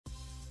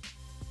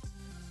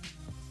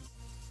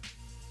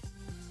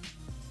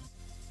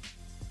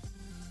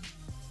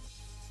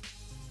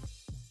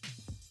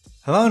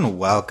Hello and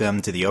welcome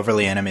to the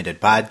Overly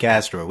Animated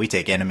Podcast, where we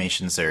take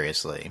animation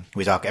seriously.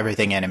 We talk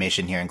everything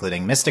animation here,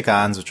 including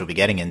Mysticons, which we'll be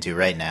getting into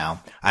right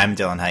now. I'm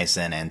Dylan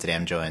Hysen, and today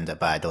I'm joined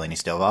by Delaney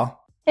Stovall.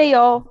 Hey,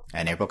 y'all.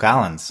 And April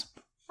Collins.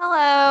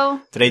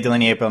 Hello. Today,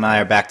 Delaney, April, and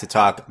I are back to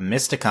talk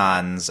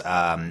Mysticons,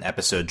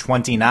 episode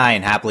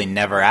 29, Happily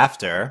Never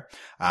After.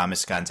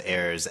 Mysticons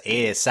airs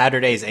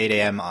Saturdays, 8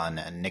 a.m. on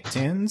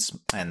Nicktoons,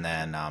 and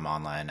then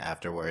online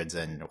afterwards,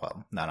 and,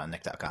 well, not on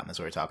Nick.com, is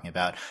what we're talking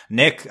about.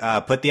 Nick,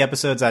 put the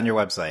episodes on your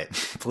website,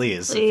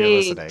 please, if you're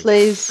listening.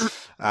 Please.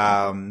 We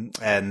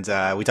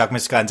talk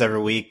Mysticons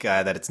every week,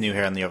 that it's new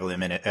here on the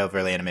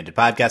Overly Animated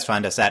Podcast.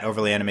 Find us at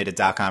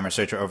overlyanimated.com or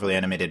search for Overly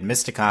Animated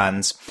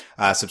Mysticons.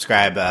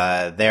 Subscribe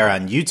there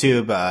on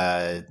YouTube.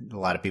 A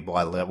lot of people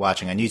are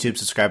watching on YouTube.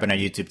 Subscribe on our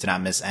YouTube to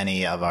not miss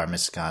any of our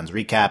Mysticons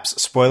recaps.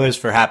 Spoilers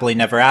for Happily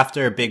Never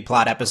After, big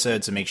plot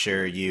episode, so make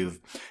sure you've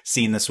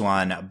seen this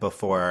one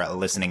before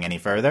listening any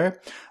further.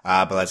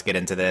 But let's get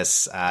into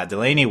this.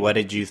 Delaney, what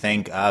did you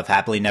think of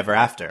Happily Never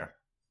After?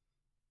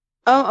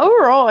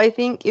 Overall, I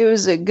think it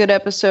was a good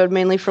episode,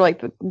 mainly for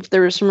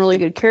there were some really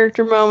good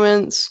character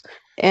moments,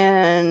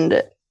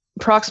 and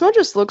Proxima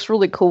just looks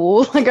really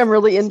cool. I'm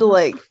really into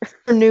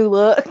her new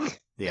look.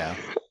 Yeah.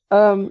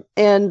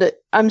 And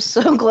I'm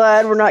so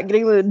glad we're not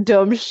getting the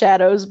dumb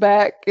shadows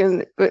back,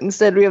 but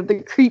instead we have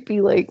the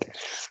creepy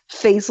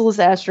faceless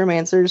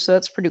astromancers. So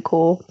that's pretty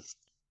cool.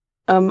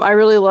 I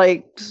really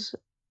liked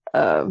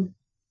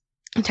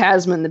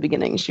Tasma in the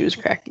beginning. She was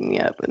cracking me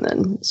up, and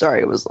then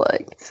Zarya was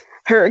like,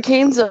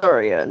 Hurricane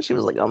Zarya, and she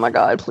was like, "Oh my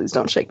god, please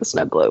don't shake the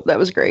snow globe." That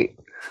was great.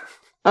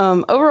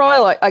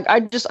 Overall,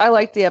 I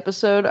liked the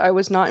episode. I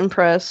was not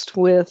impressed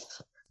with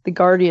the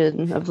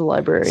guardian of the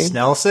library.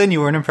 Snelson?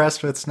 You weren't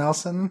impressed with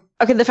Snelson?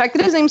 Okay, the fact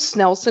that his name's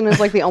Snelson is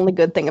the only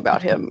good thing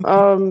about him.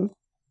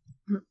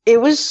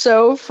 It was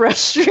so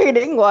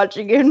frustrating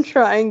watching him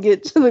try and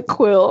get to the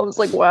quill. I was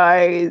like,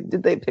 why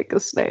did they pick a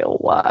snail?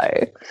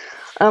 Why?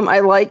 I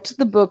liked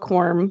the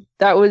bookworm.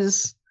 It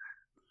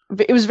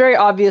was very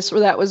obvious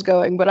where that was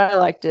going, but I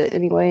liked it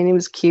anyway, and he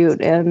was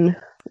cute, and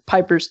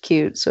Piper's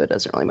cute, so it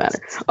doesn't really matter.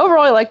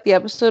 Overall, I liked the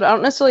episode. I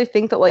don't necessarily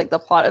think that the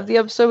plot of the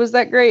episode was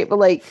that great,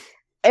 but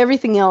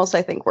everything else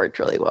I think worked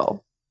really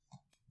well.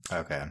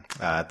 Okay.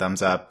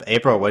 Thumbs up.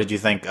 April, what did you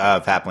think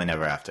of Happily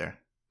Never After?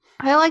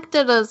 I liked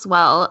it as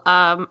well.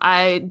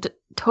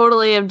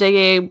 Totally am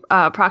digging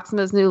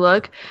Proxima's new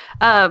look.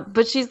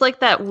 But she's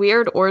that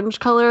weird orange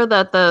color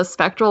that the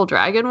spectral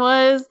dragon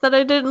was that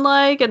I didn't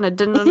like and I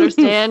didn't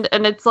understand.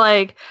 And it's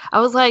I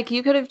was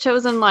you could have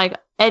chosen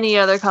any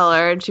other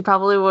color and she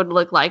probably would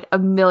look a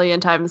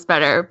million times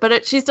better.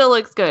 But she still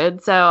looks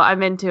good, so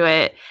I'm into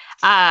it.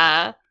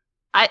 I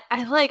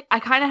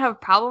kind of have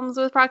problems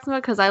with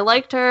Proxima because I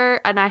liked her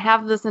and I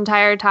have this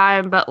entire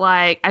time, but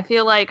I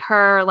feel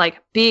her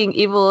being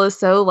evil is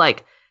so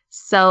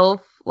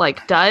self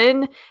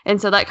done,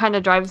 and so that kind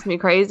of drives me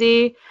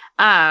crazy.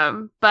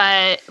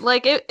 But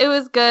it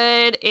was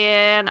good,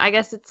 and I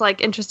guess it's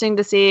interesting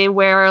to see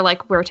where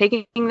we're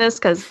taking this,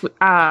 because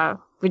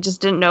we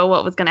just didn't know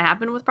what was going to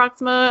happen with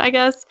Proxima, I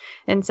guess.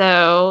 And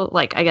so,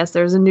 I guess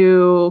there's a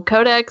new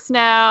codex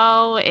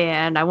now,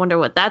 and I wonder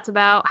what that's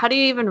about. How do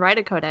you even write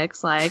a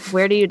codex?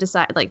 Where do you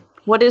decide?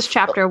 What is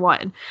chapter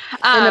 1?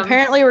 And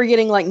apparently we're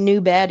getting,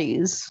 new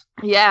baddies.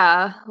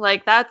 Yeah,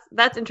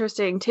 that's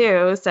interesting,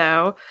 too.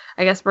 So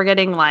I guess we're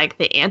getting,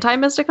 the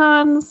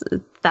anti-Mysticons.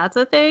 That's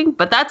a thing,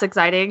 but that's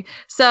exciting.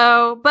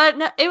 So, but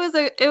no, it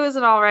was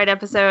an all right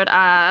episode.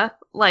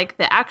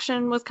 The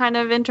action was kind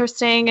of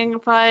interesting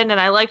and fun, and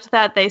I liked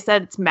that they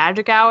said it's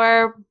magic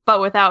hour, but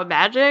without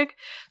magic.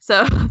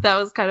 So that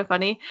was kind of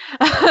funny.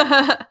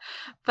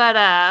 But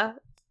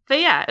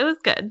yeah, it was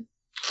good.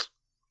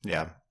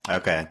 Yeah.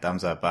 Okay.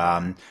 Thumbs up.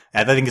 I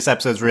think this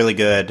episode's really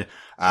good.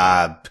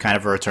 Kind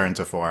of a return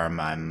to form.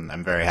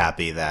 I'm very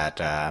happy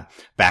that,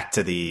 back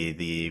to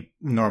the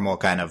normal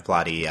kind of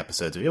plotty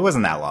episodes. It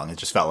wasn't that long. It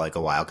just felt like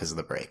a while because of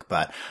the break.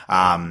 But,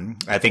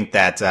 I think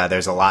that,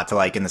 there's a lot to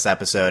like in this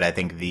episode. I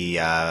think the,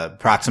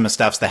 Proxima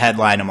stuff's the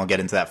headline, and we'll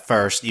get into that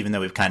first, even though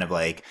we've kind of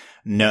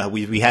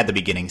we had the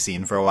beginning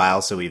scene for a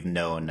while, so we've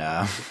known,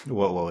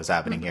 what was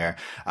happening here.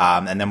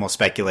 And then we'll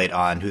speculate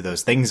on who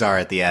those things are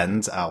at the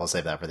end. We'll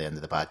save that for the end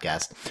of the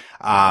podcast.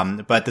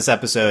 But this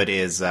episode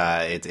is,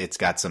 it's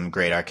got some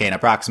great Arcana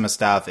Proxima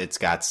stuff. It's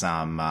got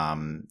some,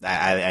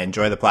 I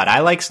enjoy the plot. I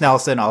like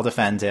Snelson. I'll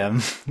defend him.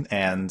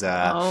 And,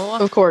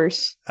 of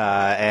course.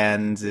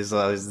 And it's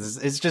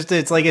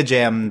like a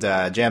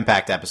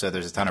jam-packed episode.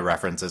 There's a ton of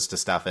references to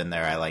stuff in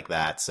there. I like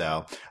that.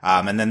 So,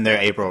 and then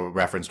April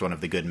referenced one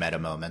of the good meta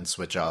moments,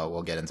 which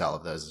we'll get into all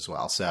of those as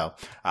well. So,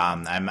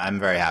 I'm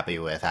very happy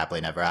with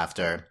Happily Never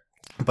After.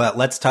 But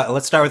let's start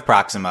with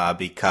Proxima,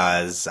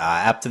 because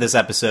up to this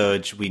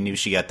episode, we knew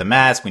she got the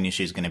mask, we knew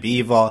she was going to be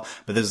evil,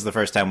 but this is the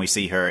first time we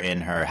see her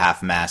in her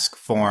half-mask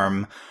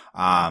form.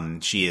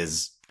 She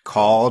is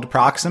called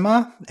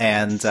Proxima,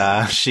 and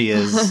she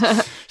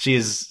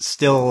is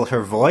still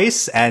her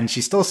voice, and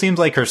she still seems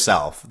like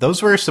herself.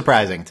 Those were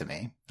surprising to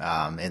me,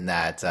 in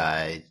that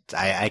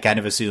I kind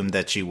of assumed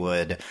that she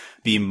would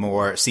seem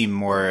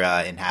more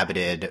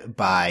inhabited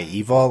by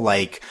evil.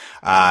 Like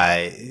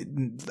I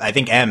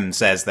think M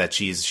says that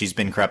she's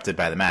been corrupted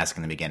by the mask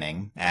in the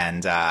beginning,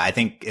 and I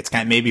think it's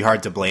kind of maybe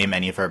hard to blame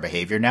any of her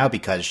behavior now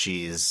because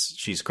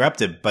she's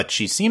corrupted, but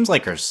she seems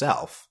like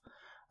herself,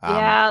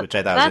 which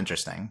I thought was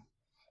interesting.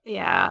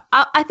 Yeah,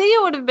 I think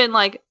it would have been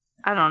like,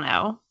 I don't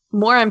know,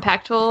 more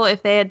impactful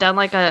if they had done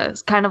like a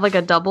kind of like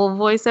a double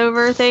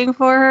voiceover thing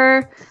for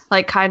her,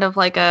 like kind of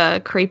like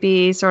a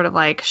creepy sort of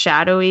like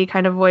shadowy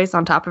kind of voice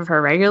on top of her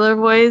regular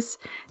voice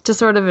to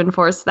sort of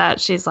enforce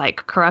that she's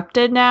like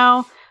corrupted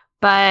now.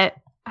 But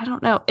I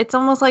don't know. It's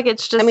almost like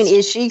it's just. I mean,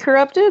 is she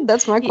corrupted?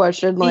 That's my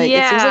question. Like,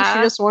 It seems like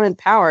she just wanted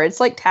power.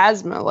 It's like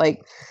Tasma.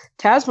 Like,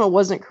 Tasma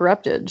wasn't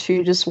corrupted.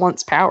 She just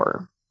wants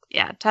power.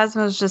 Yeah,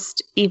 Tasma's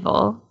just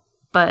evil.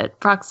 But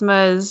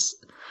Proxima is,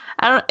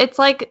 it's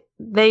like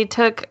they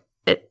took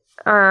it,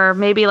 or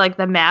maybe like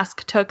the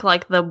mask took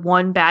like the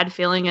one bad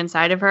feeling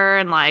inside of her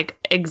and like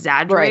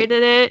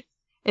exaggerated it,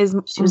 is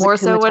more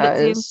so what it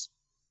seems.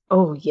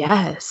 Oh,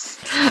 yes.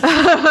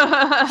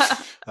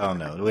 Oh,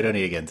 no, we don't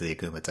need to get into the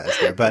Akuma test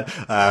here, but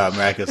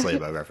miraculous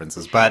ladybug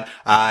references. But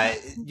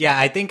yeah,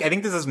 I think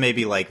this is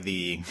maybe like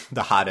the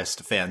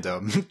hottest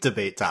fandom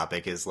debate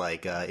topic is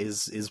like,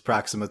 is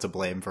Proxima to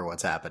blame for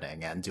what's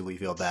happening? And do we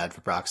feel bad for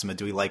Proxima?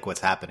 Do we like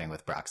what's happening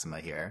with Proxima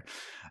here?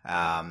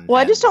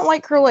 I just don't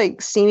like her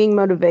like seeming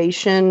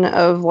motivation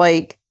of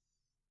like,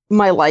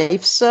 my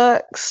life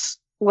sucks.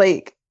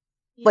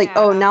 Like,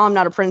 oh, now I'm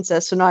not a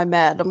princess, so now I'm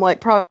mad. I'm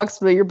like,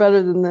 Proxima, you're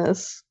better than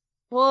this.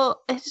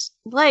 Well, it's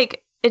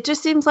like, it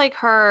just seems like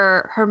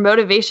her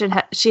motivation,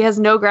 she has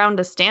no ground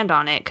to stand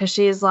on it, because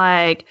she's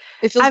like...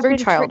 It feels very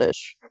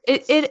childish.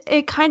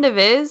 It kind of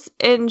is,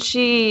 and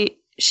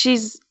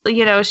she's,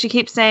 you know, she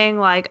keeps saying,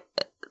 like,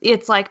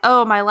 it's like,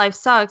 oh, my life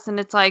sucks, and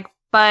it's like,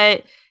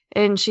 but...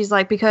 And she's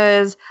like,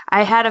 because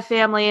I had a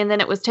family and then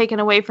it was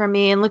taken away from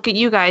me. And look at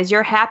you guys,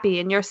 you're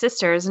happy and your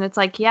sisters. And it's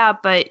like, yeah,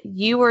 but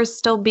you were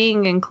still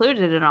being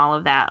included in all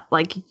of that.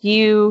 Like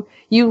you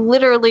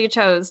literally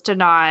chose to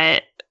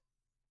not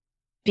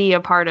be a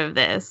part of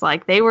this.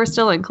 Like they were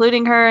still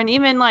including her. And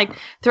even like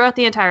throughout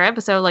the entire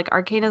episode, like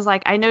Arcana's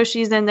like, I know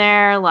she's in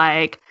there.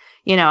 Like,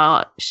 you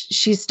know,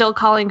 she's still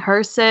calling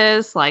her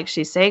sis. Like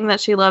she's saying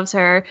that she loves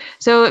her.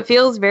 So it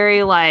feels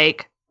very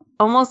like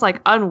almost like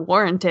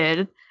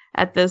unwarranted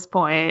at this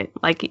point.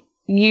 Like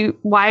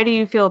why do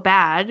you feel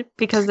bad?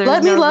 Because there's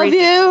let me love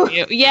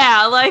you.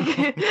 Yeah, like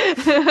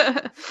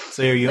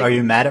So are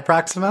you mad at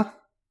Proxima?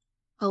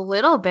 A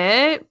little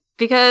bit,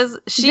 because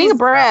she's being a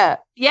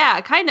brat.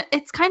 Yeah,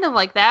 it's kind of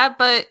like that,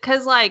 but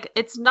because like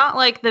it's not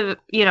like the,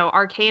 you know,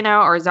 Arcana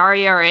or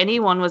Zarya or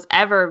anyone was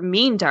ever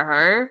mean to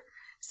her.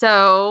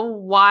 So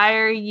why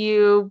are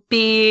you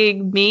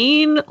being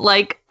mean?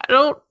 Like, I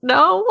don't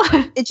know.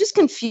 It's just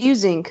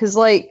confusing because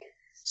like,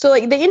 so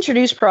like they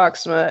introduced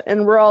Proxima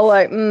and we're all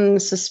like,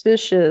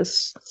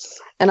 suspicious.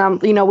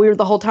 And we were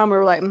the whole time we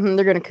were like,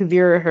 they're going to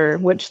Kavira her,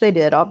 which they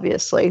did,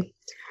 obviously.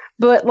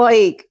 But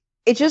like,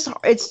 it's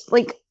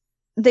like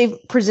they've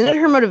presented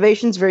her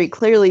motivations very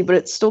clearly, but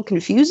it's still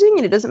confusing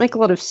and it doesn't make a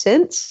lot of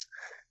sense.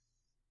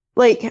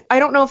 Like, I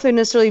don't know if they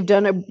necessarily have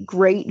done a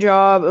great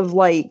job of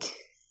like,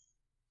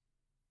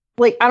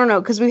 I don't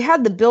know, because we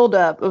had the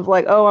buildup of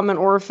like, oh, I'm an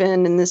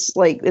orphan and this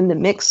like in the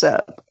mix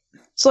up.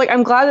 So like,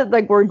 I'm glad that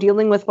like we're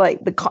dealing with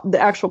like the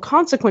actual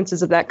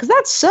consequences of that, because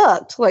that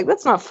sucked. Like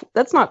that's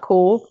not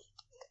cool.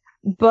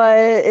 But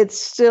it's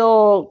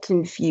still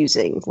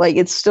confusing. Like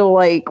it's still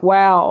like,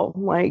 wow,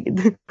 like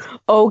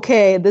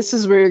okay, this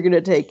is where you're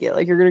gonna take it.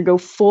 Like you're gonna go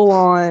full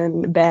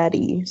on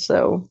baddie.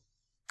 So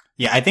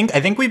yeah, I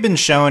think we've been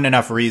shown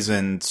enough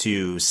reason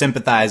to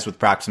sympathize with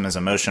Proxima's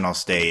emotional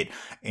state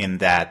in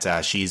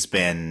that she's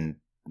been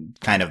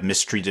kind of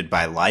mistreated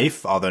by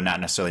life, although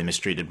not necessarily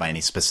mistreated by any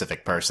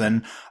specific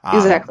person.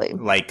 Exactly.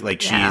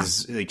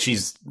 She's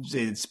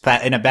it's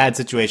in a bad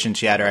situation.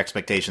 She had her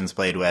expectations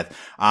played with.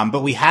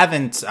 But we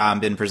haven't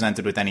been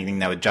presented with anything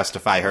that would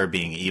justify her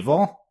being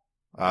evil.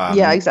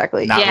 Yeah,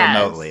 exactly. Not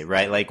remotely,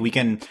 right? Like we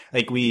can,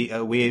 like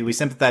we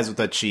sympathize with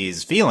what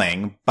she's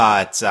feeling,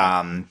 but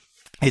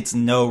it's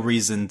no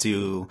reason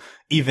to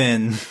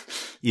even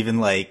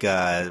like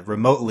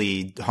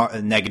remotely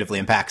negatively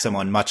impact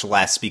someone, much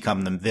less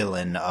become the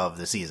villain of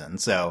the season.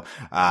 So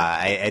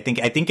I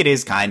think it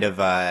is kind of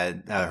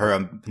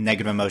her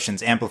negative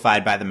emotions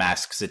amplified by the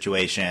mask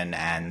situation,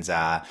 and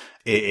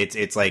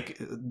it's like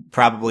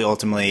probably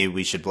ultimately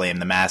we should blame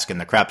the mask and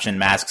the corruption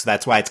masks.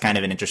 That's why it's kind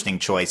of an interesting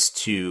choice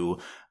to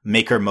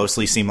make her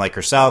mostly seem like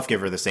herself, give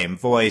her the same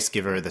voice,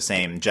 give her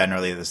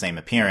generally the same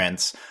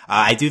appearance.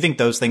 I do think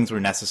those things were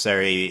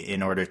necessary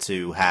in order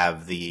to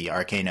have the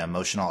Arcana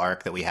emotional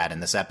arc that we had in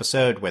this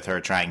episode with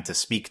her trying to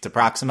speak to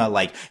Proxima.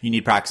 Like, you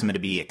need Proxima to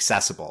be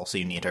accessible, so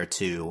you need her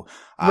to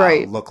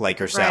Right. look like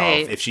herself.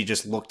 Right. If she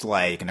just looked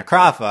like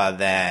Necrafa,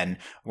 then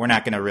we're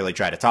not going to really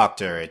try to talk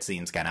to her. It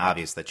seems kind of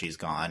obvious that she's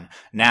gone.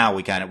 Now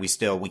we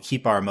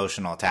keep our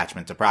emotional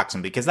attachment to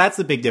Proxima, because that's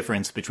the big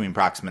difference between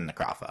Proxima and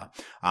Necrafa.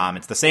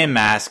 It's the same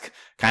mask,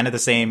 kind of the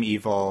same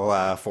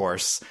evil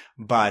force,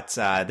 but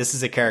this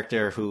is a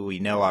character who we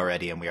know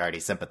already and we already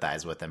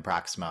sympathize with in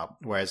Proxima,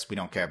 whereas we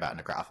don't care about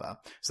Necrafa.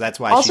 So that's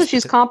why Also,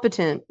 she's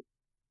competent.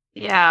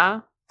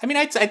 Yeah. I mean,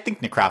 I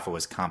think Necrafa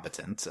was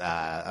competent,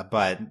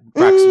 but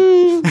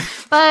Proxima...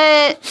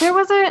 But there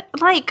wasn't,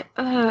 like...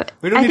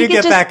 we don't need to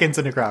get back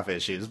into Necrafa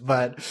issues,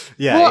 but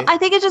yeah. Well, I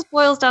think it just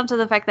boils down to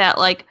the fact that,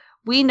 like,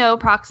 we know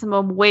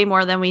Proxima way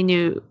more than we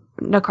knew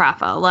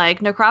Necrafa. Like,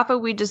 Necrafa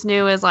we just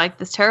knew as, like,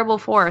 this terrible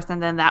force,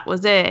 and then that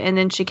was it. And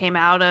then she came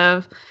out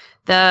of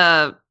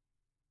the,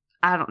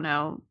 I don't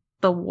know,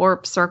 the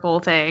warp circle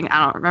thing.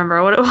 I don't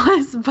remember what it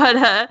was, but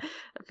it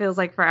feels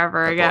like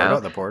forever ago.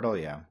 The portal,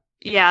 yeah.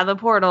 Yeah, the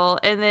portal.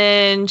 And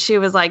then she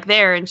was like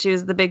there and she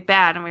was the big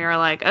bad and we were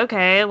like,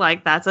 okay,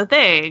 like that's a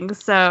thing.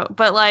 So,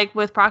 but like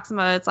with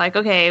Proxima, it's like,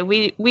 okay,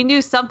 we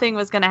knew something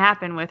was going to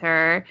happen with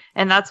her,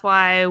 and that's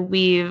why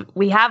we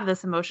have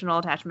this emotional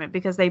attachment,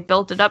 because they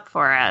built it up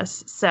for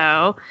us.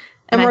 So,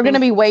 and we're going to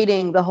be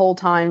waiting the whole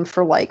time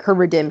for like her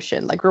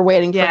redemption. Like we're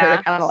waiting for her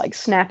to kind of like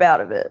snap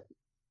out of it.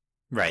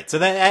 Right. So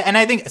that, and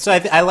I think, so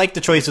I like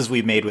the choices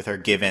we've made with her,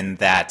 given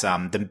that,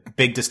 the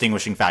big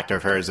distinguishing factor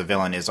of her as a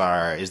villain is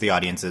the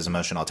audience's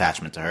emotional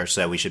attachment to her.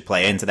 So we should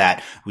play into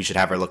that. We should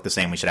have her look the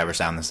same. We should have her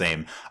sound the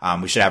same.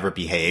 We should have her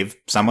behave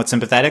somewhat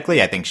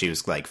sympathetically. I think she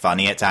was like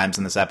funny at times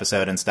in this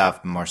episode and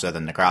stuff, more so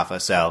than Necrafa.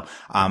 So,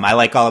 I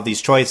like all of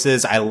these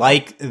choices. I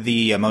like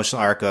the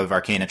emotional arc of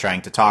Arcana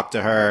trying to talk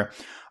to her.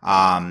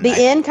 The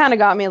end kind of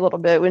got me a little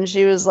bit when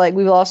she was like,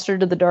 we lost her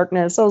to the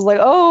darkness. I was like,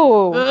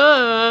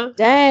 oh,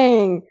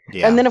 dang.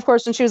 Yeah. And then, of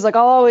course, when she was like,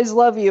 I'll always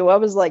love you, I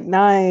was like,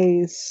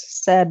 nice.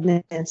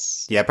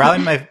 Sadness. Yeah,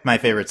 probably my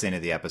favorite scene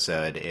of the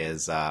episode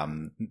is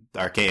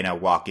Arcana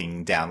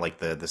walking down like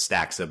the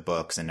stacks of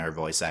books and her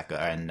voice echo,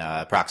 and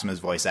Proxima's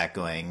voice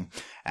echoing,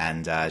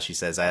 and she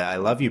says, I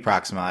love you,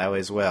 Proxima, I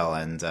always will.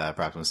 And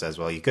Proxima says,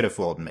 well, you could have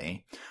fooled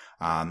me.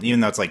 Even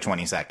though it's like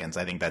 20 seconds,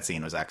 I think that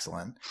scene was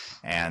excellent.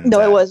 And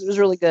no, it was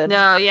really good.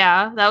 No,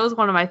 yeah, that was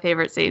one of my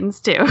favorite scenes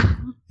too.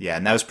 Yeah,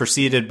 and that was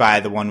preceded by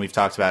the one we've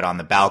talked about on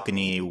the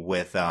balcony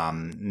with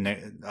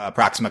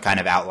Proxima kind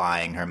of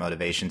outlining her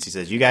motivations. He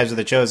says, you guys are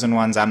the chosen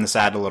ones, I'm the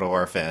sad little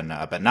orphan,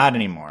 but not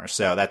anymore.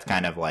 So that's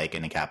kind of like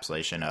an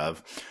encapsulation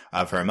of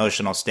her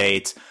emotional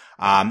state.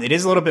 It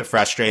is a little bit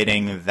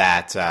frustrating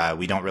that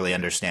we don't really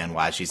understand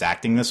why she's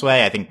acting this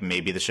way. I think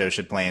maybe the show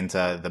should play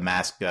into the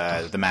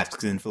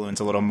mask's influence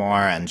a little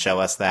more and show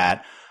us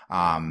that.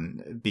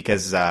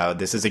 Because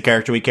this is a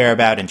character we care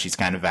about, and she's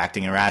kind of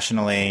acting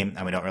irrationally,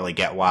 and we don't really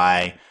get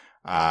why.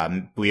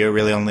 We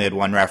really only had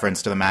one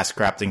reference to the mask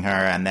corrupting her,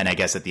 and then I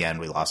guess at the end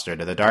we lost her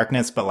to the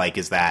darkness. But like,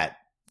 is that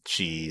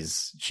she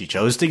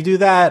chose to do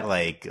that,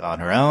 like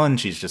on her own?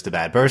 She's just a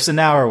bad person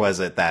now, or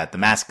was it that the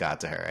mask got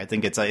to her? I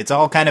think it's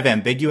all kind of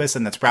ambiguous,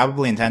 and that's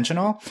probably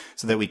intentional,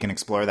 so that we can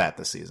explore that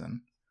this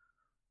season.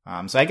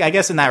 So I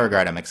guess in that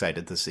regard, I'm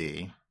excited to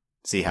see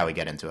how we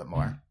get into it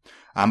more.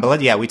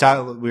 But yeah, we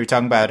were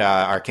talking about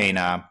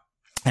Arcana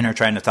and her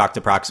trying to talk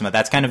to Proxima.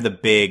 That's kind of the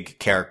big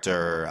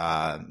character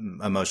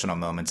emotional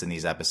moments in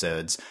these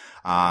episodes.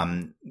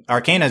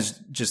 Arcana's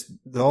just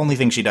the only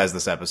thing she does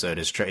this episode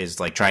is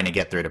like trying to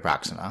get through to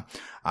Proxima.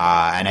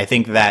 And I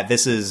think that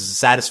this is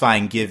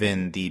satisfying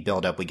given the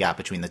build up we got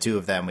between the two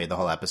of them. We had the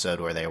whole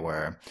episode where they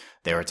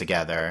were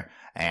together.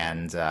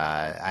 And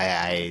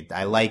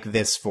I like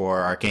this for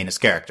Arcana's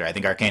character. I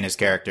think Arcana's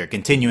character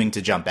continuing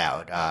to jump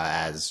out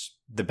as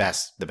the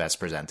best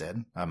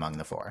presented among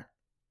the four.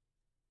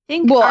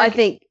 I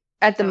think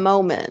at the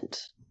moment.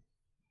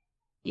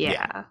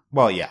 Yeah.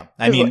 Well, yeah.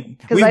 I mean,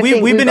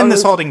 we've been in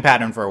this holding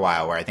pattern for a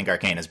while, where I think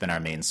Arcana has been our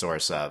main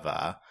source of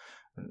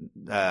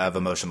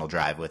emotional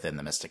drive within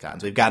the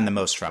Mysticons. We've gotten the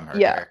most from her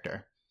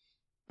character.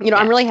 You know,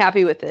 I'm really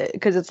happy with it,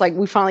 because it's like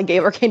we finally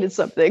gave Arcana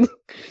something,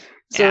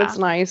 so it's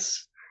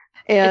nice.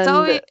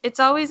 And it's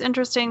always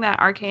interesting that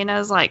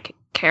Arcana's like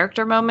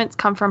character moments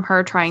come from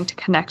her trying to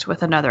connect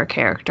with another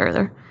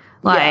character.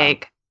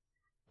 Like,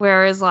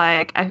 whereas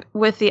like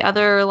with the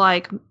other,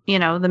 like, you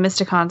know, the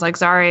Mysticons like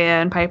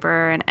Zarya and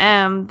Piper and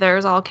M,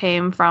 theirs all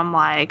came from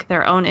like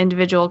their own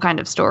individual kind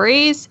of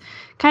stories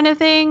kind of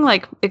thing,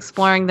 like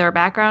exploring their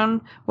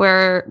background,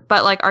 but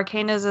like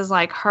Arcana's is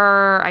like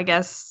her, I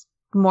guess,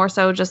 more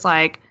so just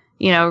like,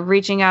 you know,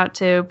 reaching out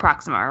to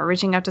Proxima or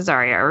reaching out to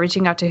Zarya or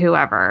reaching out to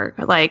whoever.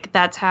 Like,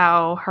 that's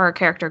how her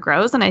character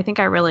grows, and I think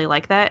I really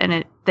like that,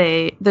 and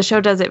the show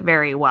does it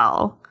very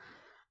well.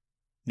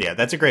 Yeah,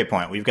 that's a great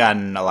point. We've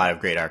gotten a lot of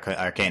great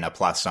Arcana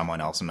plus someone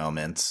else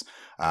moments.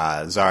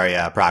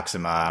 Zarya,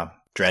 Proxima,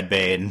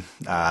 Dreadbane,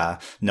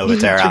 Nova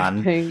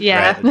Terran.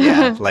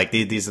 Yeah. Like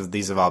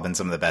these have all been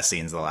some of the best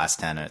scenes of the last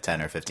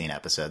 10 or 15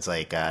 episodes.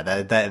 Like,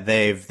 that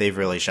they've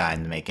really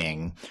shined,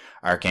 making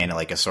Arcana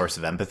like a source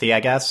of empathy,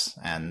 I guess.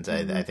 And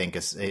I think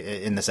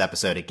in this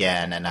episode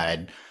again,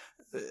 and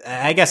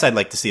I guess I'd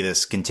like to see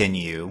this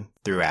continue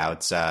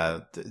throughout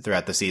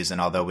the season.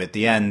 Although at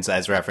the end,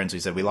 as reference, we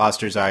said we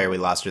lost her Zarya, we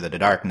lost her to the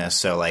darkness.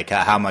 So like,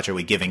 how much are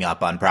we giving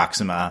up on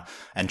Proxima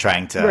and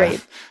trying to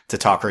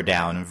talk her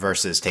down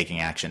versus taking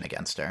action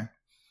against her?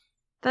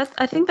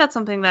 I think that's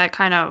something that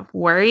kind of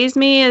worries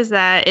me, is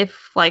that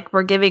if like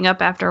we're giving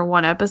up after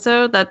one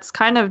episode, that's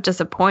kind of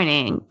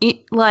disappointing.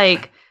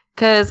 Like,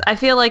 because I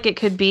feel like it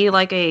could be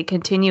like a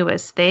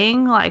continuous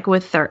thing, like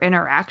with their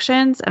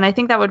interactions. And I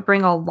think that would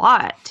bring a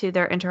lot to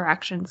their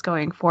interactions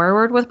going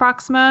forward with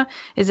Proxima,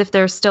 is if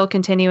they're still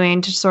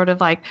continuing to sort of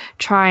like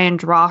try and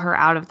draw her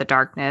out of the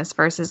darkness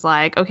versus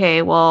like,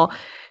 okay, well,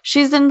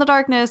 she's in the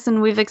darkness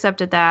and we've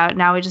accepted that.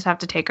 Now we just have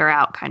to take her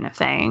out kind of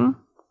thing.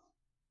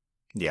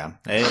 Yeah,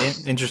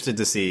 interested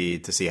to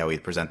see how we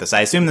present this. I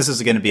assume this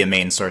is going to be a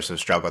main source of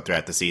struggle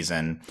throughout the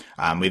season.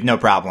 We have no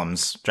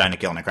problems trying to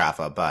kill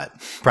Necrofa, but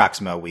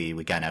Proxima, we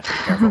kind of have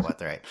to be careful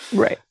with, right?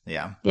 Right.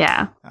 Yeah.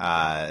 Yeah.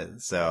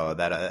 So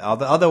that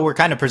although we're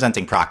kind of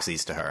presenting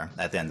proxies to her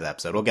at the end of the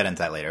episode, we'll get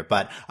into that later.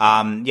 But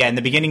yeah, in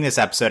the beginning of this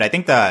episode, I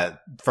think the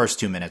first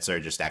 2 minutes are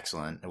just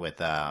excellent.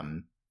 With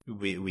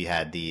we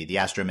had the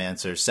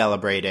Astromancers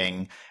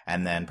celebrating,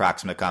 and then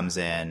Proxima comes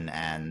in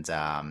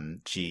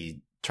and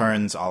she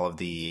turns all of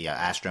the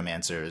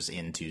Astromancers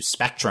into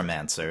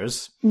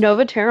Spectromancers.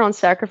 Novateron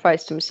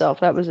sacrificed himself.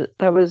 That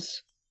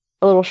was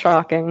a little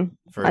shocking,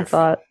 I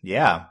thought.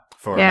 Yeah.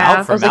 For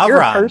I was like,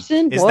 you're a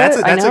person?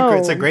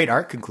 It's a great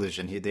art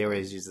conclusion. They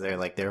always use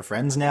they're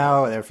friends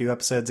now. They're a few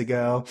episodes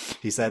ago.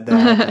 He said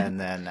that. And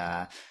then,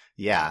 I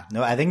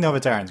think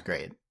Novateron's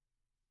great.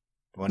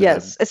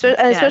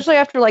 Especially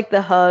after like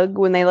the hug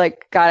when they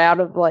like got out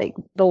of like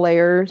the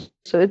layers.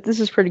 So this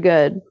is pretty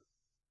good.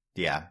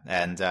 Yeah,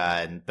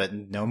 but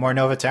no more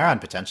Novateron,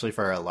 potentially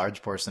for a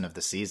large portion of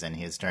the season.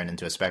 He has turned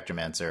into a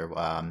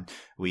Spectromancer.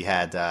 We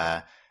had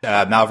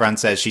Malvron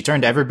says she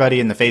turned everybody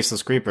in the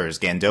Faceless Creepers,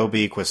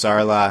 Gandobi,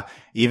 Quasarla,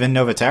 even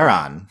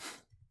Novateron.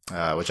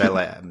 Which I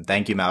like.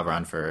 Thank you,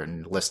 Malvron, for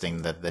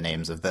listing the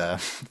names of the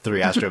 3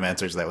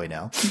 Astromancers that we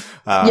know.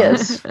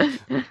 Yes.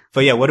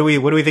 But yeah, what do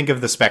we think of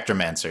the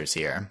Spectromancers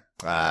here?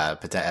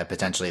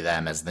 Potentially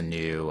them as the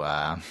new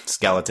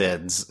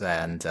skeletons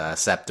and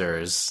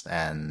scepters,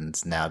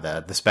 and now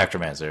the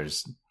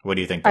Spectromancers. What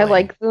do you think, Delaney? I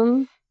like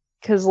them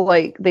because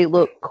like they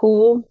look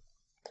cool.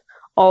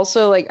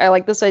 Also, like I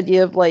like this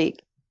idea of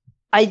like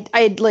I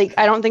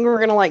don't think we're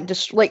gonna like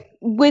just like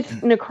with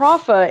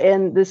Necrofa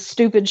and the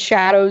stupid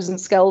shadows and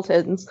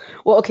skeletons.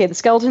 Well, okay, the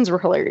skeletons were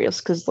hilarious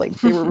because like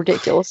they were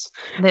ridiculous.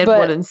 They had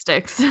wooden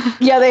sticks.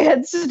 Yeah, they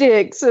had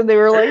sticks and they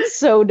were like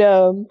so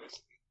dumb.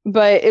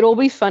 But it'll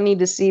be funny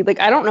to see. Like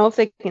I don't know if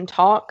they can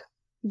talk,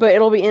 but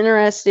it'll be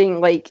interesting.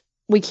 Like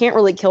we can't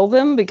really kill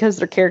them because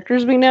they're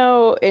characters we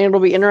know, and it'll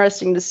be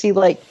interesting to see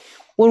like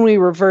when we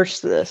reverse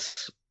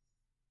this.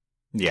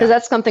 Yeah, because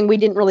that's something we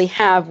didn't really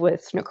have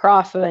with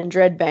Necrofa and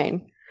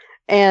Dreadbane,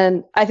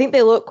 and I think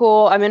they look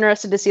cool. I'm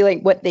interested to see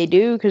like what they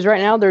do because right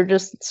now they're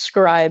just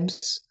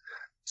scribes.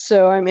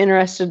 So I'm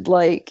interested.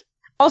 Like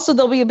also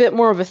they'll be a bit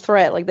more of a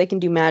threat. Like they can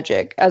do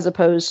magic as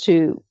opposed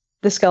to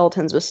the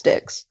skeletons with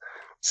sticks.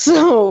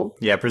 So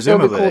yeah,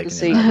 presumably cool they can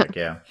do magic.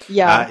 Yeah,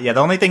 yeah. The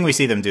only thing we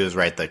see them do is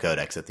write the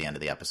codex at the end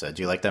of the episode.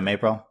 Do you like them,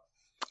 April?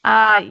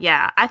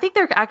 Yeah, I think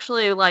they're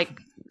actually like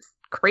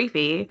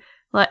creepy,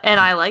 and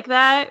I like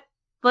that.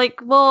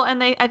 Like, well,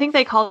 and I think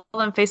they call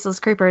them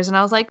Faceless Creepers, and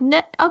I was like,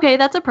 okay,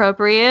 that's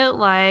appropriate.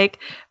 Like,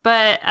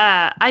 but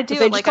I do. If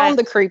they just call them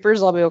the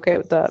Creepers, I'll be okay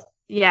with that.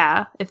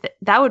 Yeah,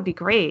 that would be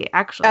great,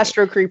 actually.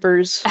 Astro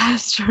Creepers.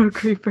 Astro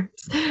Creepers.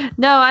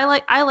 No, I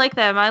like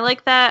them. I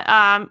like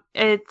that.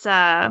 It's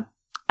I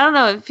don't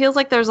know. It feels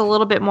like there's a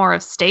little bit more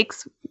of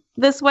stakes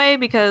this way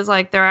because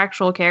like they're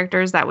actual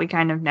characters that we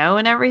kind of know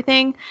and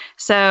everything.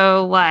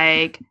 So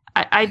like.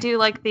 I do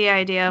like the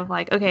idea of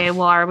like, okay,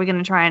 well, are we going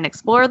to try and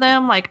explore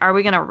them? Like, are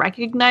we going to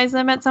recognize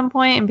them at some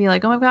point and be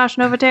like, oh my gosh,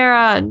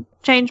 Novaterra, and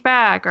change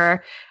back?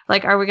 Or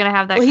like, are we going to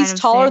have that kind of he's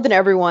taller than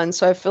everyone,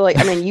 so I feel like,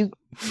 I mean, you...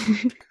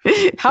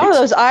 How do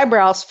those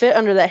eyebrows fit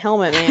under that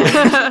helmet,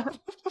 man?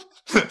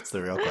 That's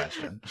the real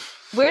question.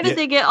 Where did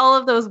they get all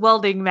of those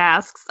welding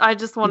masks? I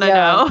just want to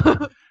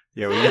know.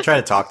 Yeah, we're going to try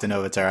to talk to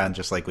Novaterran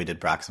just like we did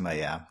Proxima.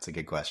 Yeah, it's a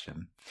good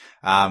question.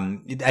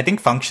 I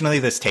think functionally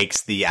this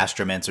takes the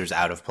Astromancers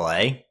out of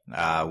play,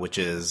 which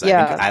is, I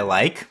think I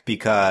like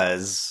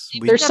because...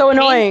 They're so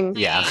annoying.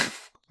 Yeah.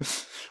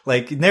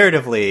 Like,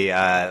 narratively,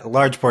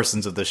 large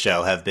portions of the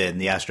show have been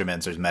the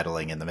Astromancers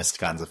meddling in the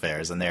Mysticons'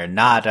 affairs, and they're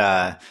not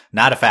a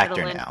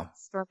factor now.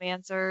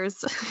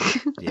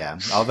 Astromancers. Yeah.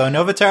 Although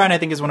Novaterran, I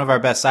think, is one of our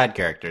best side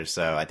characters,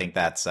 so I think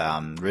that's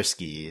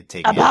risky.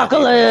 Taking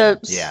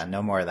Apocalypse! Yeah,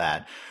 no more of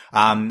that.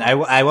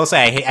 I will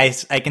say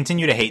I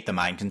continue to hate the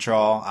mind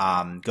control.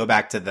 Go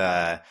back to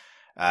the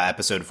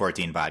episode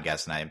 14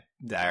 podcast, and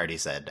I already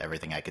said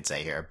everything I could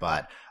say here,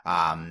 but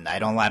I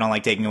don't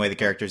like taking away the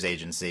character's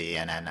agency,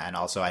 and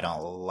also I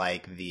don't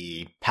like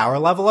the power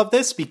level of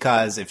this,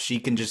 because if she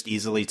can just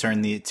easily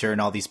turn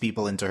all these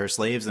people into her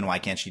slaves, then why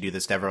can't she do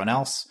this to everyone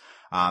else?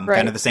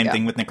 Kind of the same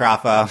thing with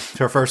Necrofa.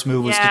 Her first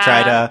move was to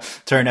try to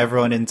turn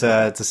everyone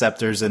into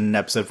scepters in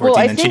episode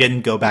 14, and she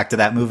didn't go back to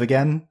that move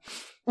again.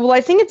 Well,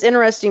 I think it's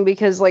interesting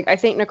because, like, I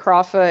think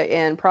Necrofa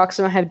and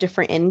Proxima have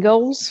different end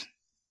goals.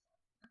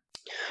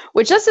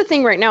 Which, that's the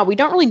thing right now. We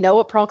don't really know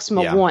what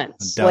Proxima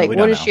wants. Like,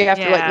 what does she have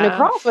to, like,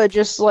 Necrofa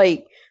just,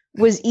 like,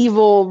 was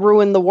evil,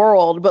 ruined the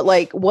world, but,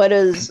 like, what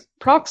does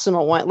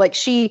Proxima want? Like,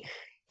 she,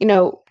 you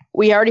know,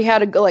 we already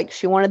had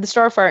she wanted the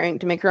Starfire ink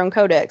to make her own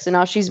codex, and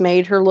now she's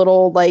made her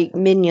little, like,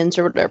 minions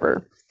or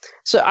whatever.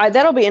 So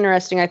that'll be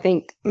interesting, I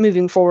think,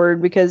 moving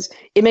forward, because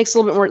it makes a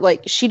little bit more,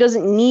 like, she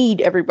doesn't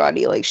need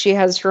everybody. Like, she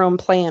has her own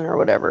plan or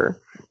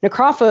whatever.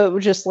 Necrofa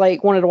just,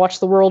 like, wanted to watch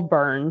the world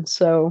burn,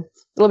 so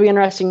it'll be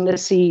interesting to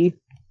see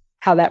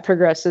how that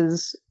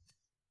progresses.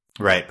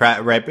 Right.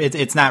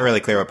 It's not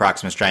really clear what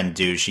Proxima's trying to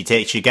do. She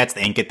gets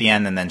the ink at the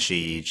end, and then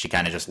she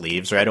kind of just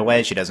leaves right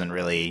away. She doesn't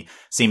really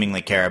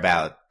seemingly care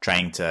about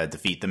trying to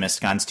defeat the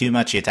Mysticons too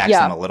much. She attacks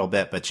them a little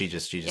bit, but she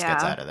just gets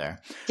out of there.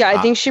 Yeah, I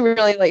think she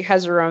really, like,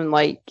 has her own,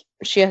 like,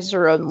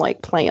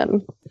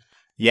 plan.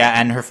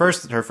 Yeah, and her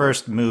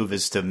first move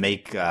is to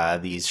make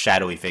these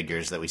shadowy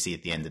figures that we see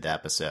at the end of the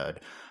episode.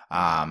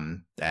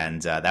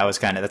 That's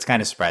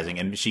kind of surprising.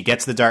 And she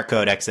gets the Dark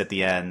Codex at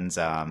the end.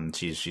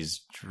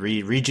 She's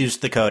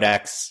rejuiced the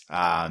Codex.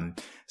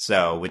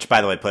 Which,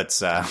 by the way,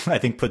 puts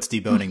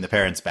deboning the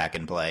parents back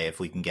in play if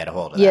we can get a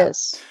hold of that.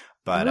 Yes.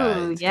 But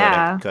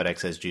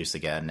Codex has juice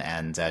again,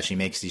 and she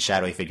makes these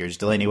shadowy figures.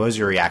 Delaney, what was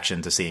your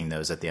reaction to seeing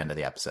those at the end of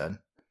the episode?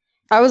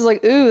 I was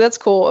like, ooh, that's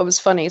cool. It was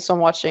funny. So I'm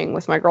watching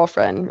with my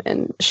girlfriend,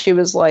 and she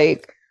was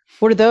like,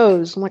 what are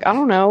those? I'm like, I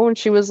don't know. And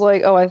she was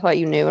like, oh, I thought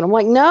you knew. And I'm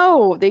like,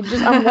 no,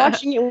 I'm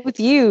watching it with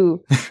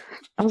you.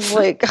 I was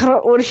like,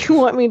 what do you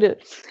want me to?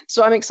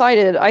 So I'm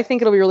excited. I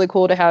think it'll be really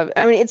cool to have.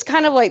 I mean, it's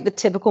kind of like the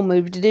typical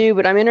move to do,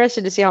 but I'm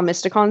interested to see how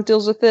Mysticons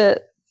deals with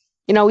it.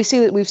 You know, we've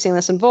seen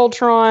this in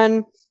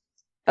Voltron.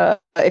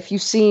 If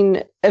you've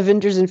seen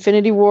Avengers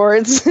Infinity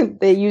War,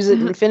 they use it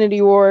in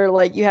Infinity War.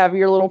 Like, you have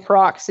your little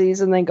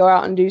proxies and then go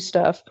out and do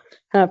stuff.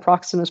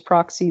 Proxima's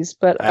proxies.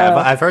 But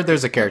I've heard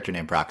there's a character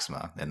named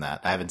Proxima in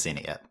that. I haven't seen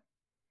it yet.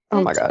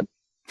 Oh my god.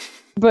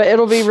 But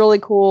it'll be really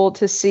cool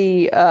to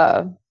see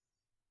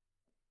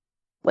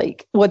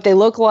like what they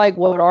look like.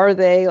 What are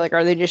they? Like,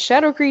 are they just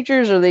shadow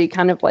creatures? Are they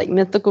kind of like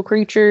mythical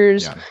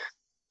creatures?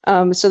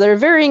 Yeah. So they're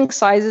varying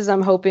sizes.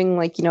 I'm hoping,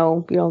 like, you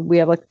know, we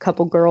have like a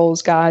couple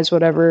girls, guys,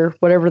 whatever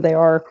they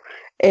are,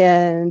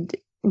 and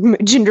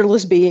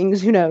genderless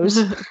beings, who knows?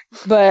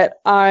 But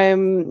I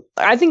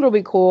think it'll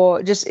be cool.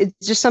 It's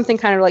just something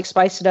kind of like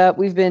spice it up.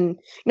 We've been,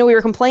 we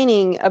were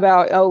complaining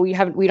about, we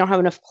don't have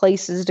enough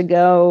places to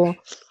go,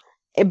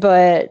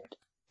 but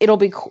it'll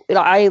be cool.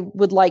 I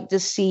would like to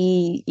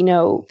see,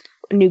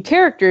 new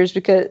characters,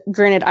 because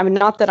granted, I mean,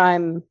 not that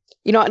I'm,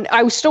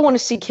 I still want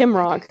to see Kim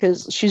Rock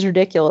because she's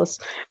ridiculous,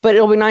 but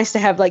it'll be nice to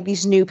have like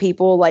these new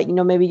people, like,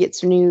 maybe get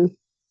some new,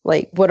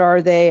 like, what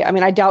are they? I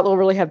mean, I doubt they'll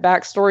really have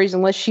backstories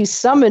unless she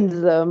summoned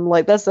them.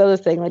 Like, that's the other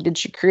thing. Like, did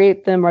she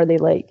create them? Are they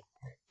like,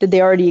 did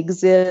they already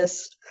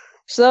exist?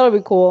 So that'll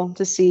be cool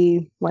to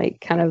see,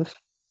 like, kind of,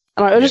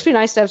 I don't know, it'll just be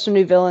nice to have some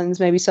new villains,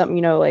 maybe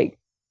something, like,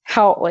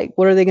 how, like,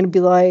 what are they going to be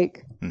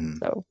like? Mm-hmm.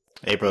 So,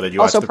 April, did you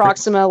watch also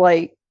Proxima,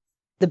 like,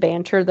 the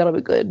banter, that'll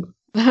be good.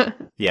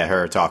 Yeah,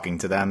 her talking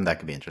to them, that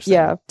could be interesting.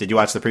 Yeah. Did you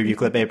watch the preview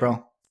clip,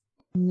 April?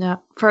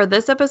 No, for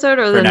this episode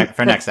or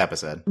for next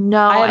episode?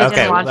 No, I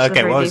didn't watch the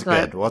preview well, it was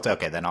clip. good. Well,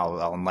 okay, then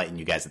I'll enlighten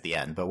you guys at the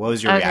end. But what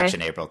was your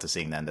reaction, April, to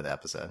seeing the end of the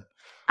episode?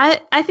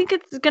 I think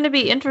it's going to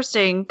be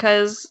interesting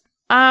because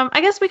I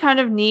guess we kind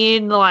of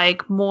need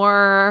like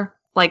more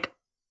like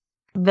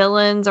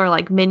villains or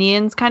like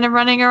minions kind of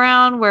running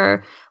around,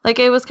 where like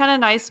it was kind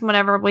of nice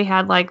whenever we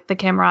had like the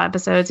camera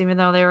episodes, even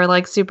though they were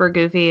like super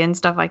goofy and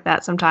stuff like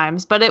that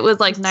sometimes. But it was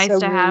like nice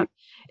to have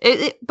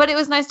it. But it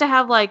was nice to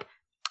have like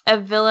a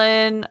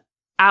villain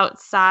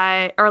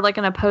outside, or like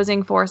an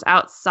opposing force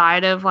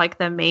outside of like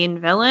the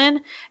main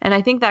villain. And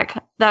I think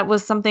that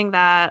was something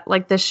that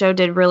like this show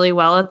did really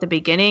well at the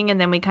beginning, and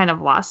then we kind of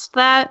lost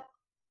that.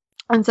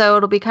 And so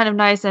it'll be kind of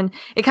nice, and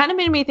it kind of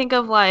made me think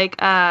of like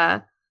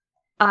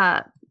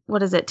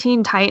what is it,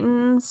 Teen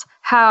Titans,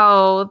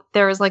 how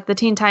there was like the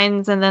Teen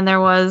Titans and then there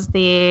was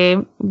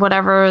the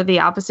whatever the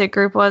opposite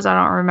group was, I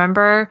don't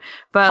remember,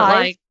 but Hive?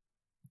 Like,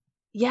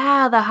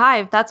 yeah, the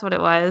Hive, that's what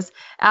it was.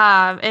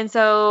 And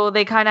so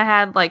they kind of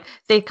had like,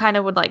 they kind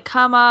of would like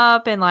come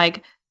up and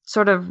like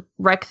sort of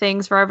wreck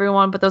things for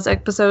everyone, but those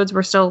episodes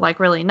were still like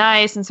really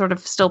nice and sort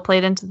of still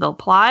played into the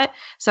plot.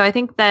 So I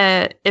think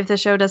that if the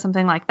show does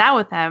something like that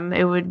with them,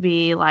 it would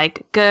be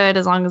like good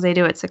as long as they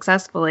do it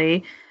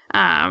successfully.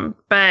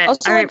 But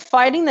also, like,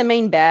 fighting the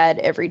main bad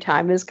every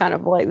time is kind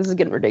of like, this is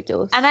getting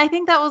ridiculous. And I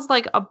think that was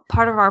like a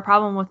part of our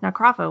problem with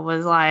Necrofa,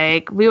 was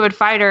like we would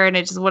fight her and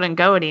it just wouldn't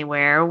go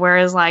anywhere.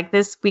 Whereas like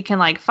this, we can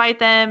like fight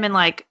them and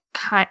like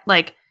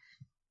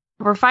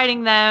we're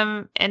fighting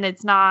them, and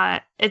it's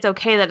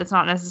okay that it's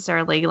not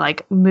necessarily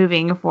like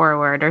moving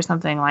forward or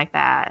something like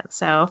that.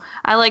 So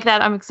I like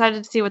that. I'm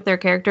excited to see what their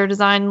character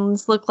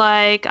designs look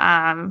like.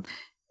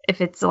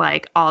 if it's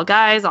like all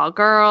guys, all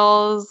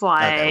girls,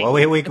 like Okay, well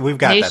we've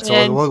got that,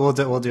 so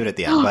we'll do it at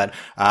the end.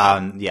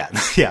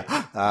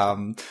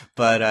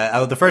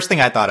 But the first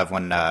thing I thought of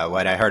when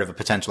I heard of a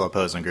potential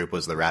opposing group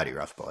was the Rowdy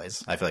Rough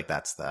Boys. I feel like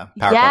that's the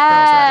Powerpuff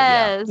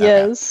Girls. Rowdy.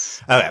 Yeah.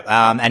 Yes. Okay.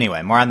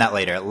 Anyway, more on that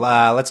later.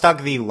 Let's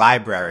talk the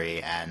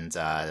library and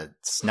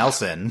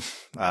Snelson,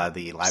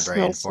 the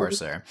library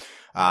enforcer.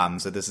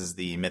 So this is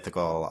the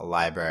mythical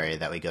library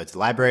that we go to, the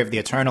Library of the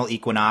Eternal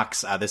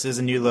Equinox. This is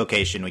a new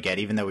location we get,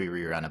 even though we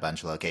rerun a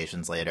bunch of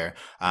locations later.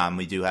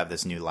 We do have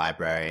this new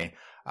library.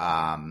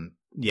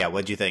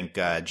 What do you think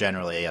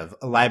generally of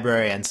a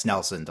library and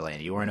Snelson,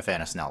 Delaney? You weren't a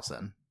fan of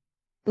Snelson.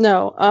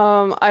 No,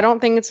 I don't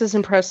think it's as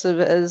impressive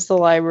as the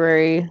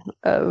library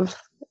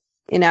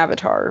in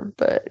Avatar,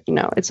 but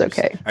it's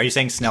okay. Are you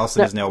saying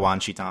Snelson is no Wan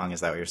Chitong?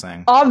 Is that what you're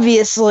saying?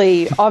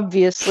 Obviously,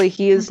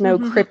 he is no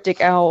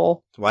cryptic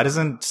owl. Why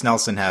doesn't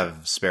Snelson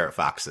have Spirit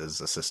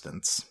Fox's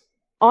assistants?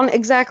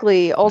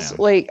 Exactly. Also,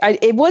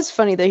 it was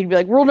funny that he'd be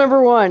like, "Rule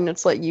number 1."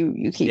 It's like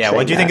you keep. Yeah.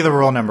 What do you think of the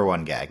rule number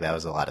 1 gag? That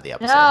was a lot of the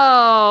episode.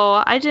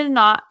 No, I did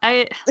not.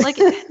 I like.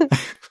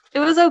 It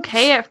was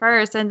okay at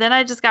first, and then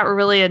I just got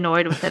really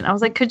annoyed with it. And I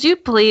was like, "Could you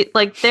please?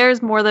 Like,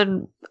 there's more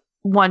than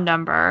one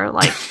number.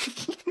 Like,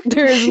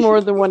 there is more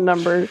than one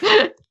number."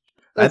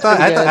 I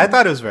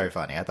thought it was very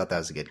funny. I thought that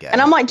was a good gag.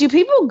 And I'm like, do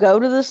people go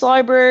to this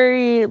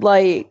library?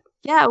 Like,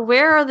 yeah,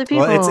 where are the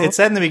people? Well, it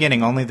said in the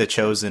beginning only the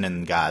chosen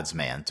and gods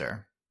may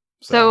enter.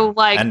 So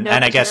like, and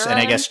I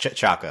guess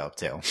Chaco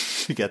too.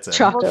 He gets in.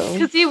 Chaco,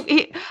 because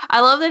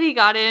I love that he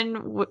got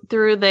in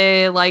through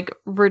the like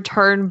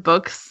return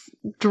books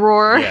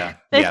drawer.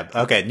 Yeah.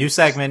 Okay. New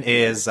segment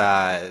is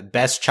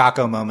best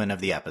Chaco moment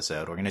of the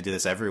episode. We're gonna do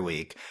this every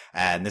week,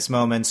 and this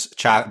moment's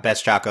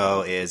best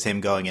Chaco is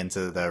him going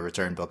into the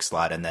return book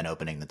slot and then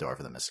opening the door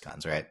for the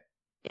Mysticons. Right?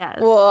 Yes.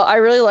 Well, I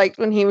really liked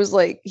when he was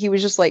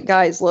just like,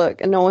 "Guys, look,"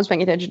 and no one's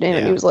paying attention to him,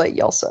 and he was like,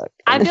 "Y'all suck."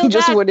 And I feel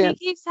just bad. went in.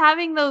 He keeps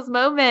having those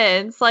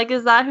moments. Like,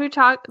 is that who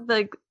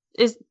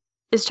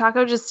is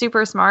Chaco just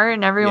super smart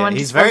and everyone? Yeah,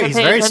 he's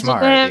very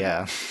smart.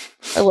 Yeah,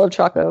 I love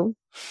Chaco.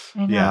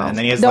 I know. Yeah, and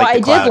then he has No,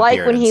 like the I did like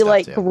beard when and he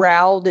stuff, too.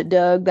 growled at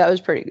Doug. That was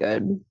pretty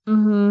good.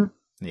 Mm-hmm.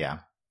 Yeah.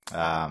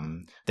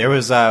 There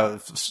was a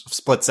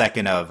split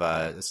second of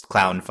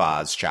Clown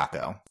Foz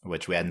Chaco,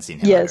 which we hadn't seen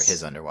him under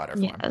his underwater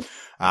form. Yes.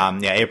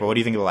 April, what do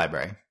you think of the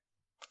library?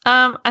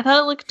 I thought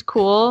it looked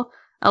cool.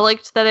 I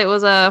liked that it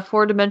was a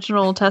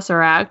 4-dimensional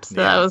tesseract, so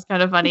that was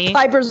kind of funny.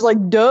 Piper's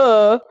like,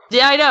 duh.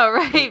 Yeah, I know,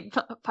 right?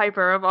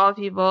 Piper, of all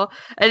people.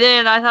 And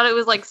then I thought it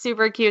was like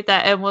super cute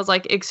that M was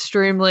like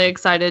extremely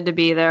excited to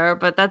be there,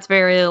 but that's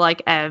very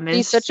like M.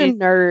 She's such a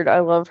nerd. I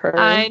love her.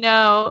 I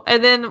know.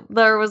 And then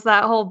there was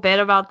that whole bit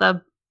about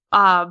the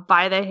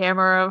By the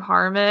Hammer of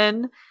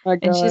Harmon. My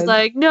and she's God.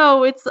 like,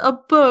 no, it's a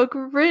book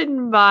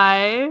written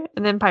by.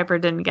 And then Piper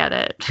didn't get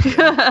it.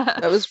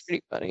 That was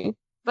pretty funny.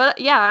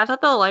 But yeah, I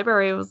thought the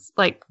library was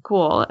like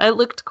cool. It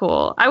looked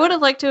cool. I would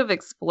have liked to have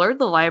explored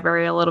the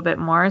library a little bit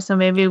more, so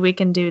maybe we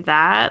can do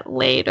that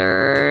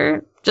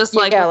later. Just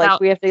like like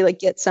we have to like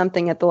get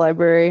something at the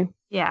library.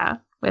 Yeah,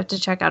 we have to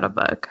check out a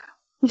book.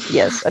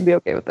 Yes, I'd be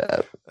okay with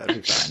that. That'd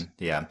be fine.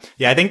 Yeah.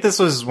 I think this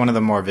was one of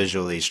the more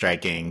visually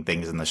striking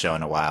things in the show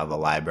in a while. The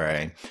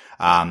library.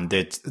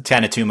 The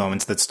kind of 2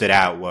 moments that stood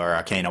out were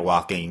Arcana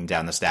walking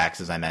down the stacks,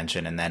 as I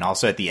mentioned, and then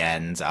also at the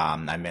end.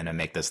 I'm going to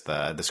make this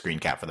the screen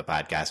cap for the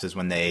podcast. Is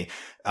when they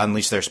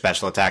unleash their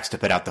special attacks to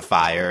put out the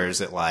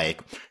fires. It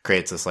like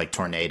creates this like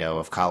tornado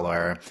of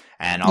color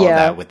and all of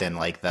that within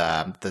like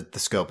the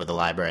scope of the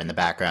library in the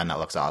background. That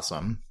looks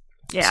awesome.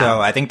 Yeah.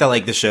 So I think that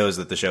like the show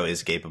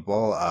is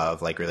capable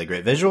of like really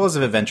great visuals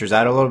if it ventures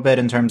out a little bit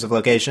in terms of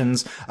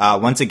locations.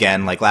 Once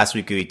again, like last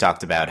week we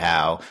talked about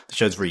how the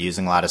show's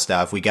reusing a lot of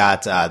stuff. We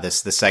got this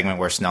segment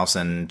where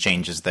Snelson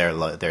changes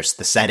there's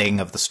the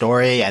setting of the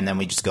story, and then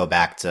we just go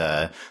back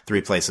to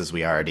 3 places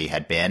we already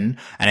had been.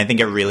 And I think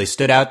it really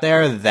stood out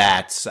there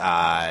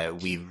that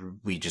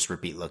we just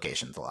repeat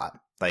locations a lot.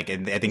 Like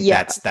I think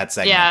that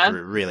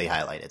segment really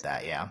highlighted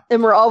that. Yeah.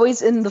 And we're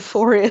always in the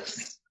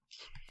forest.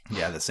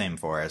 Yeah, the same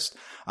forest.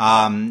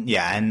 And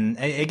again,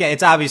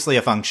 it's obviously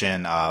a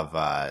function of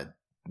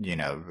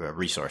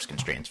resource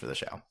constraints for the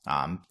show.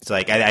 So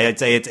like I'd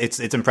say it's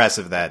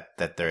impressive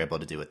that they're able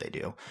to do what they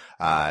do,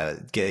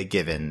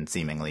 given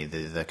seemingly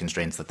the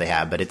constraints that they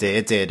have. But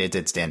it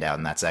did stand out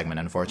in that segment,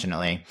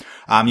 unfortunately.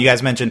 You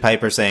guys mentioned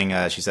Piper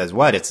saying she says,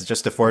 "What? It's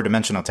just a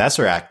 4-dimensional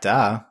tesseract."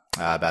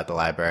 About the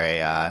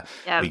library.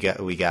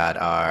 We got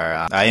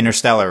our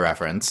Interstellar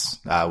reference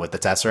with the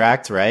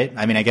Tesseract, right?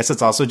 I mean, I guess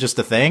it's also just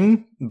a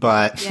thing,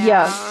 but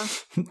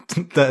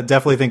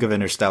definitely think of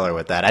Interstellar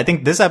with that. I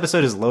think this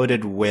episode is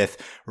loaded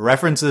with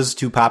references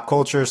to pop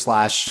culture /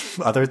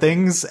 other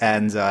things,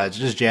 and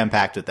just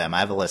jam-packed with them. I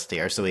have a list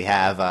here. So we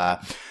have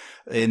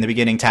in the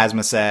beginning,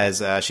 Tasma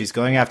says she's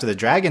going after the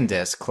dragon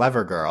disc,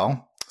 clever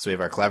girl. So we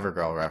have our Clever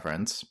Girl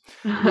reference.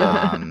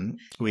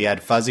 We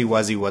had Fuzzy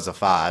Wuzzy was a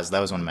Foz.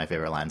 That was one of my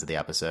favorite lines of the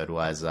episode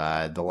was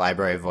the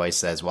library voice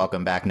says,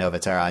 "Welcome back,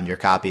 Novataron. Your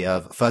copy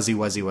of Fuzzy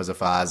Wuzzy was a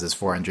Foz is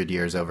 400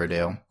 years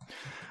overdue."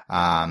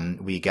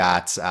 We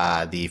got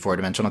the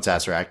four-dimensional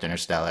Tesseract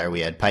Interstellar. We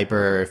had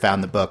Piper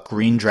found the book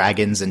Green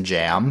Dragons and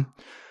Jam.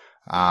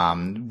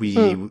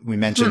 We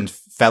mentioned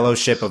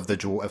Fellowship of the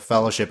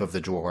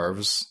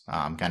Dwarves,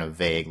 kind of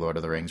vague Lord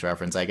of the Rings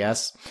reference, I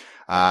guess.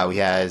 We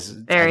had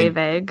very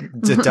vague.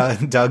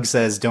 Doug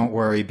says, "Don't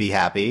worry, be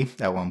happy"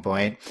 at one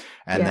point,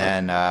 and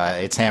then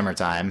it's hammer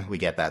time. We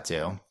get that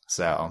too.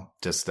 So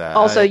just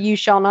also, you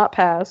shall not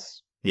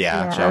pass.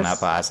 Yeah, Yes. shall not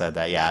pass said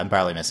that. Yeah, I'm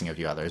probably missing a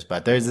few others,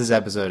 but this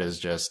episode is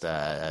just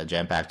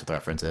jam-packed with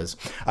references.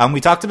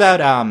 We talked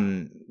about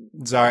M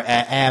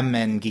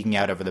and geeking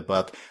out over the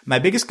book. My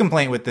biggest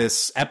complaint with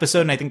this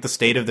episode, and I think the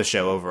state of the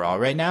show overall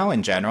right now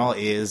in general,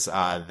 is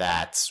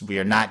that we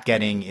are not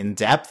getting in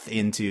depth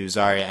into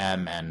Zarya,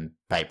 M, and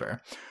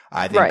Piper.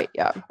 I think,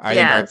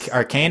 I think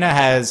Arcana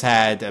has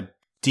had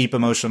deep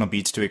emotional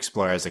beats to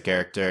explore as a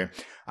character.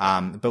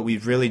 But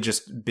we've really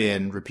just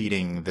been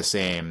repeating the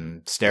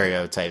same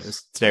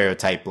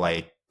stereotype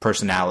like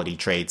personality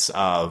traits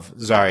of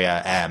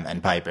Zarya, M,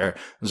 and Piper.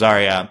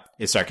 Zarya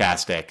is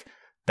sarcastic.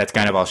 That's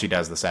kind of all she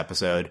does this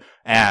episode.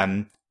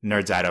 M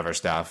nerds out over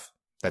stuff.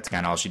 That's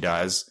kind of all she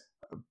does.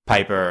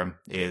 Piper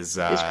is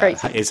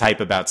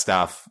hype about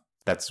stuff.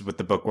 That's with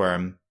the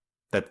bookworm.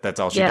 That's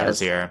all she does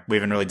here. We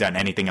haven't really done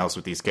anything else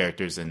with these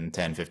characters in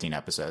 10, 15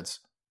 episodes.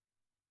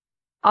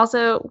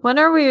 Also, when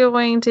are we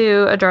going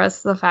to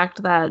address the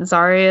fact that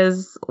Zarya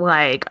is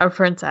like a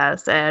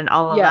princess and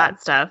all of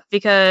that stuff?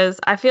 Because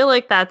I feel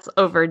like that's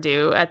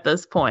overdue at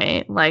this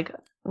point. Like,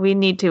 we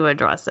need to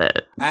address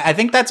it. I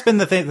think that's been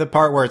the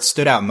part where it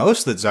stood out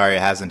most that Zarya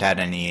hasn't had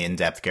any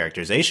in-depth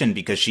characterization,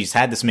 because she's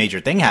had this major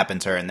thing happen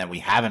to her and that we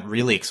haven't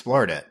really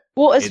explored it.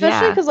 Well,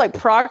 especially because like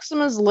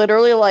Proxima's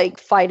literally like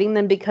fighting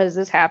them because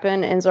this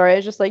happened, and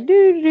Zarya's just like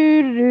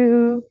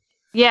do.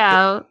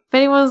 Yeah, if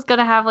anyone's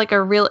gonna have like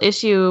a real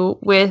issue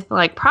with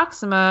like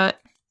Proxima,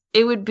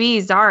 it would be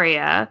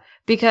Zarya,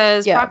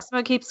 because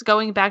Proxima keeps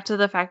going back to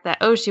the fact that,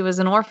 oh, she was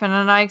an orphan,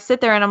 and I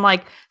sit there and I'm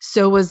like,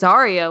 so was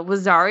Zarya.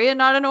 Was Zarya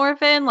not an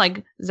orphan?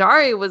 Like,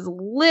 Zarya was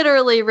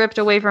literally ripped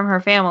away from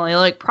her family.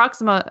 Like,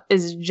 Proxima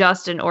is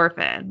just an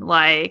orphan.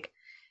 Like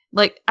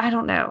I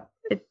don't know.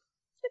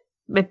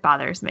 It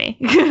bothers me.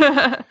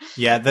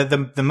 Yeah,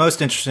 the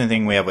most interesting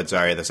thing we have with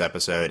Zarya this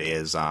episode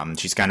is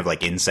she's kind of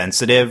like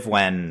insensitive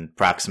when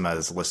Proxima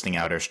is listing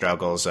out her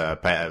struggles.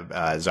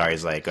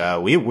 Zarya's like,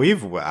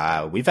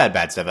 we've had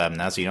bad stuff happen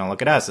now, so you don't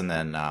look at us. And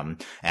then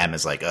M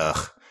is like,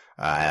 ugh,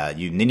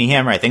 you ninny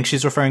hammer. I think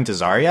she's referring to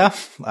Zarya,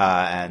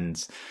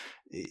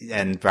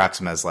 and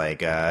Proxima's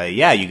like,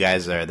 yeah, you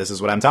guys are. This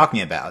is what I'm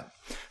talking about.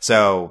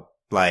 So.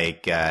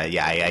 Like,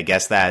 I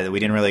guess that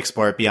we didn't really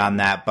explore it beyond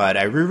that, but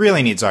I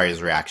really need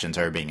Zarya's reaction to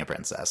her being a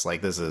princess.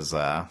 Like, this is,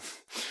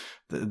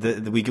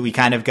 we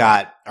kind of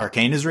got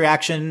Arcana's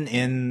reaction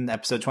in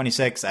episode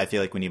 26. I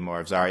feel like we need more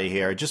of Zarya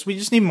here. We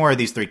just need more of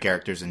these three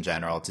characters in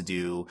general to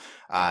do,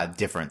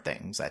 different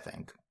things, I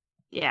think.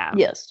 Yeah.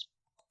 Yes.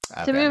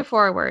 To move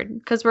forward,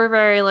 because we're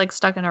very, like,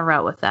 stuck in a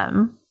rut with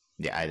them.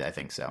 Yeah, I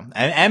think so.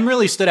 And M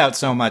really stood out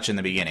so much in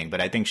the beginning,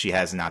 but I think she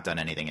has not done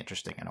anything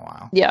interesting in a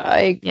while. Yeah, I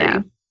agree.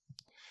 Yeah.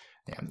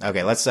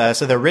 Okay, let's, so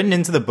they're written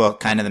into the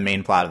book, kind of the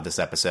main plot of this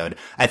episode.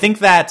 I think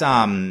that,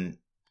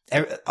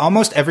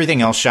 almost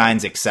everything else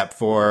shines except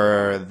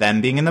for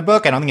them being in the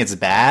book. I don't think it's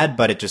bad,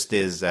 but it just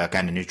is,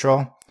 kind of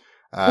neutral.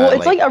 Well,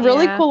 it's like a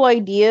really cool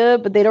idea,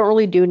 but they don't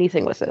really do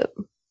anything with it.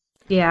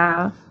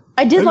 Yeah.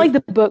 I did like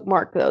the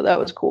bookmark, though. That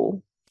was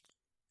cool.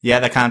 Yeah,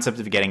 the concept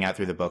of getting out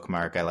through the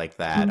bookmark, I like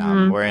that.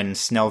 We're in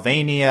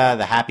Snellvania,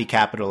 the happy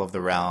capital of the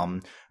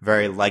realm.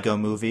 Very Lego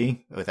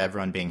movie with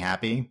everyone being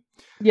happy.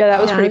 Yeah, that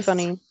was pretty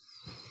funny.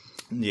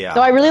 Yeah.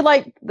 So I really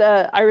like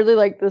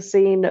the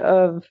scene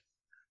of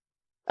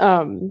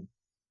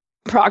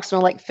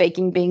Proxima like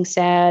faking being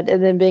sad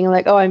and then being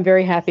like, oh, I'm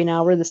very happy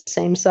now, we're the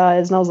same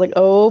size. And I was like,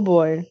 oh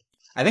boy.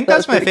 I think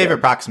that's my favorite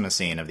Proxima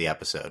scene of the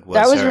episode.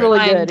 That was really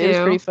good. It was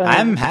pretty fun.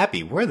 I'm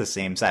happy. We're the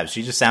same size.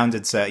 She just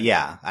sounded so,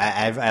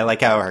 I like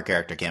how her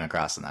character came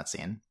across in that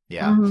scene.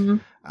 Yeah.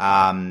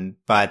 Mm-hmm.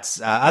 But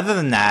other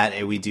than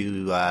that, we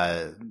do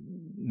Mug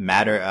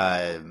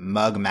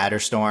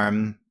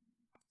Matterstorm.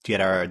 To get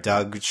our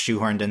Doug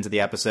shoehorned into the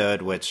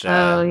episode, which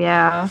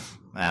I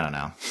don't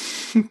know.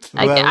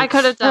 I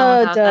could have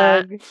done without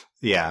Doug. that.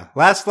 Yeah,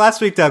 last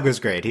week Doug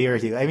was great. He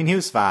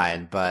was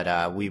fine,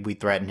 but we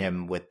threatened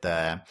him with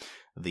the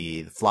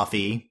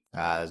fluffy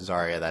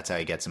Zarya. That's how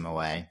he gets him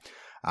away.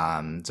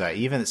 So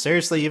even the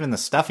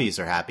stuffies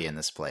are happy in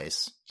this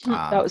place.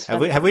 That was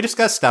fun. Have we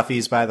discussed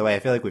stuffies, by the way? I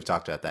feel like we've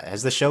talked about that.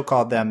 Has the show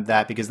called them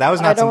that? Because that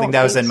was not something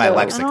that was in my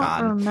lexicon.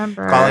 I don't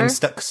remember. Calling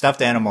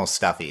stuffed animals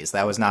stuffies.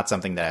 That was not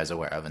something that I was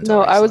aware of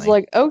until recently. I was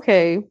like,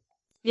 okay.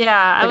 Yeah,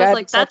 I was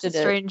like, that's a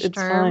strange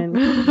term. I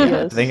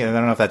Yes. don't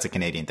know if that's a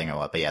Canadian thing or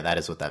what, but yeah, that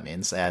is what that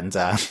means. And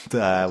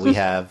we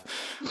have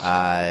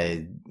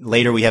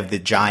later we have the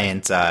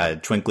giant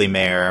twinkly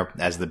mare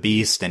as the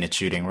beast, and it's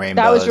shooting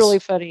rainbows. That was really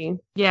funny.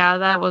 Yeah,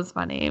 that was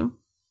funny.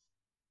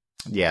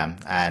 Yeah,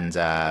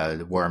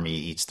 and Wormy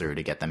eats through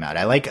to get them out.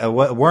 I like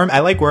Worm. I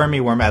like Wormy.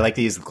 I like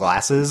these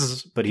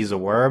glasses, but he's a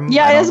worm.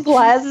 Yeah, he has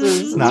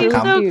glasses. Not He's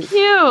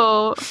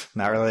so cute.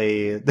 Not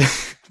really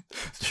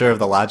sure of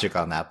the logic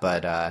on that,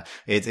 but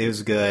it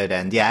was good.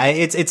 And yeah,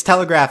 it's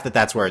telegraphed that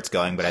that's where it's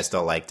going, but I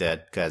still liked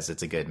it because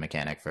it's a good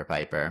mechanic for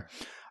Piper.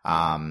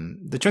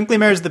 The Twinkly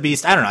Mirrors the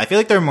Beast, I don't know. I feel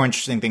like there are more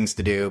interesting things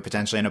to do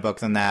potentially in a book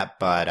than that,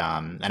 but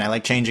and I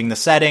like changing the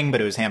setting, but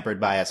it was hampered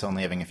by us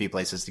only having a few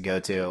places to go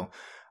to.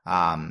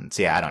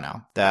 So yeah, I don't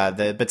know.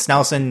 But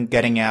Snelson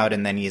getting out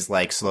and then he's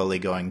like slowly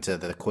going to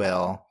the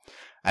Quill.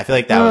 I feel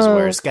like that was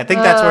worse. I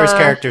think that's where his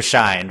character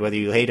shined, whether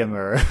you hate him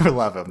or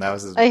love him. That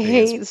was his I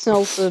hate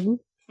Snelson.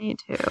 Me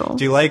too.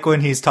 Do you like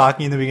when he's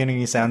talking in the beginning,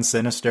 he sounds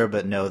sinister,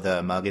 but no,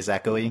 the mug is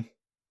echoey?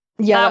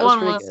 Yeah, that one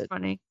really was good.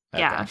 funny.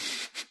 Okay. Yeah.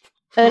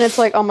 And it's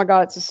like, oh my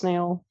god, it's a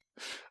snail.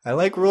 I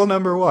like rule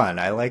number 1.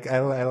 I like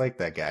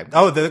that guy.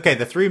 Oh,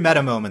 the 3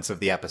 meta moments of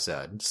the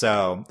episode.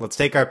 So let's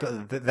take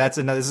this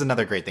is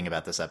another great thing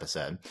about this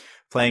episode.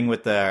 Playing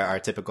with our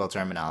typical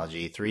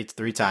terminology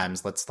three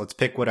times. Let's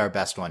pick what our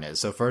best one is.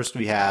 So first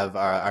we have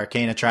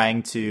Arcana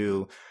trying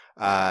to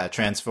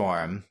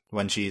transform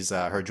when she's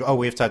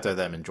we've talked about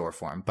them in dwarf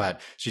form, but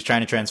she's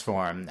trying to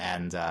transform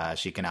and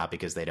she cannot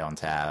because they don't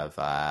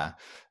have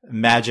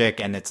magic,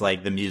 and it's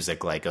like the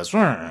music like goes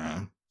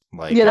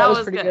like Yeah, that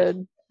was pretty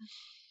good.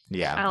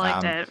 Yeah, I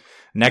liked it.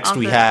 Next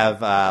we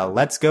have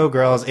Let's Go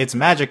Girls, It's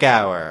Magic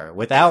Hour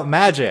without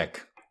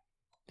magic.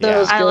 That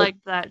was I good.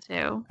 liked that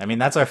too. I mean,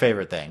 that's our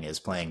favorite thing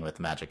is playing with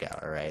Magic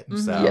Hour, right?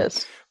 Mhm. So,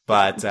 Yes.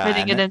 but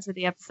Putting it into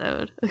the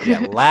episode.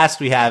 yeah, last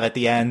we have at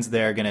the end,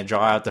 they're going to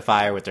draw out the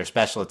fire with their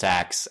special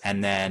attacks,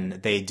 and then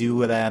they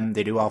do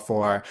all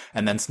 4,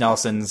 and then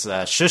Snelson's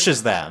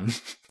shushes them.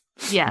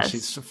 Yes.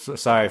 She's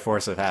sorry,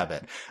 force of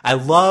habit. I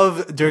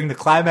love during the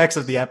climax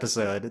of the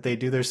episode, they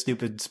do their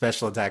stupid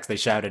special attacks, they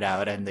shout it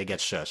out, and they get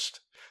shushed.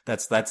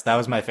 That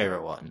was my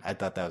favorite one. I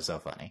thought that was so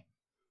funny.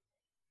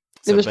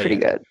 It was pretty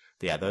good.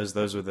 Yeah, those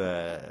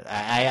were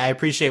I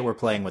appreciate we're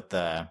playing with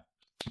the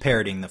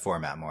parodying the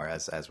format more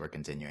as we're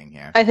continuing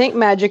here. I think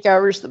Magic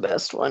Hour is the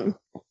best one.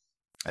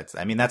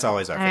 That's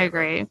always our favorite. I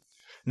agree.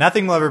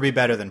 Nothing will ever be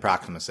better than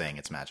Proxima saying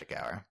it's Magic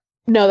Hour.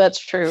 No, that's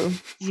true.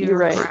 You're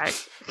right.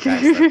 correct.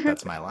 Guys,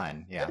 that's my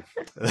line. Yeah,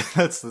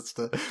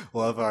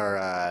 we'll have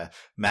our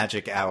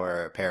Magic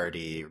Hour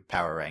parody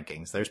power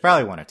rankings. There's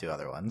probably 1 or 2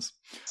 other ones,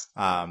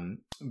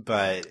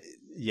 but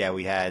yeah,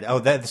 we had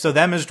so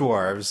them as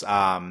dwarves.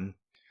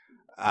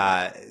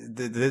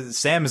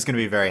 Sam is going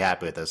to be very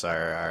happy with this.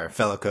 Our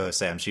fellow co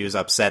Sam, she was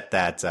upset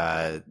that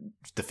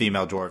the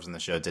female dwarves in the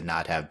show did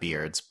not have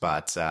beards,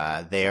 but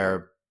they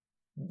are.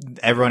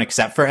 Everyone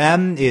except for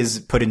M is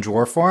put in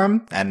dwarf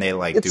form, and they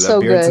do so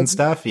have beards good. and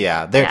stuff.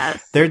 Yeah,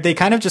 they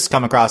kind of just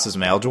come across as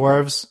male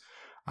dwarves.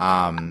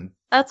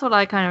 That's what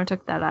I kind of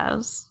took that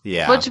as.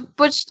 Yeah,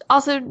 which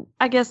also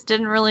I guess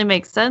didn't really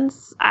make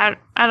sense. I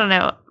don't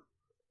know.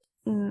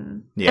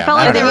 Yeah, I felt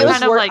like they were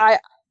kind of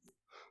like.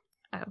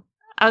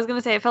 I was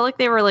gonna say, I felt like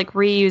they were like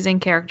reusing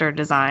character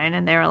design,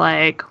 and they were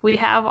like, we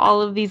have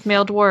all of these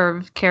male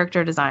dwarf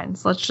character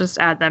designs. Let's just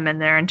add them in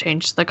there and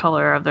change the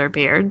color of their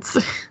beards.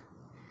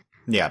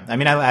 Yeah, I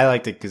mean, I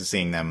liked it because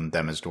seeing them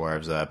as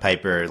dwarves.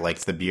 Piper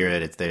likes the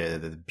beard. It's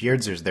the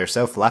beards they're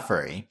so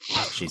fluffery.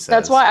 She says.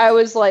 That's why I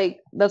was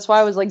like,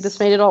 this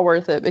made it all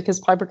worth it because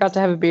Piper got to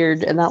have a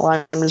beard, and that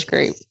line was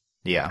great.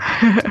 Yeah,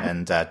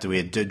 and we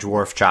had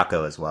dwarf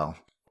Chaco as well.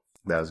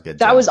 That was good.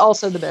 That was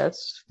also the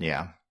best.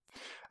 Yeah.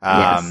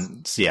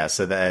 Yes.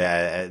 So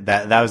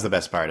that was the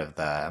best part of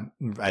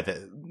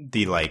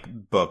the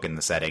like book and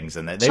the settings,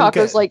 and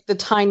Chaco's like the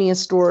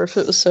tiniest dwarf.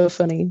 It was so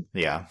funny.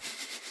 Yeah.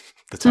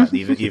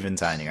 Even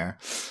tinier.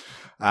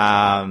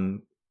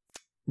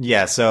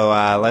 Yeah,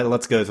 so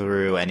let's go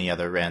through any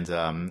other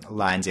random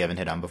lines you haven't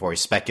hit on before we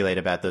speculate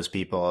about those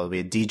people. We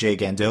had DJ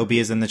Gandobi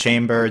is in the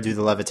chamber, do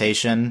the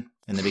levitation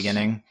in the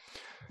beginning.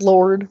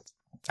 Lord.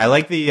 I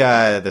like the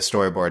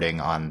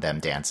storyboarding on them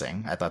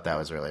dancing. I thought that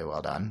was really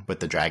well done with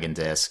the dragon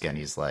disc, and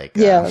he's like,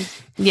 yeah.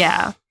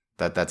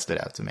 That stood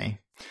out to me.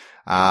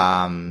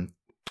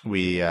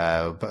 We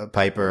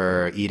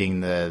Piper eating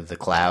the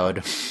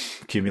cloud.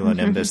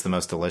 Cumulonimbus, the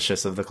most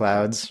delicious of the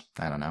clouds.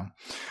 I don't know.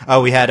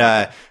 Oh, we had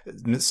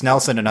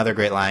Snelson, another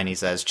great line. He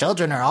says,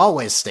 "Children are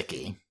always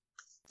sticky."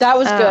 That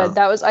was good.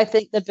 That was, I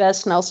think, the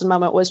best Nelson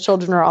moment was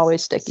 "Children are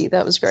always sticky."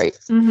 That was great.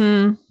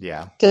 Mm-hmm.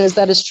 Yeah, because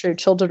that is true.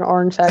 Children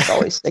are in fact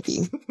always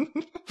sticky.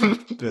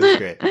 That's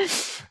great.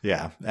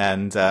 Yeah,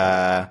 and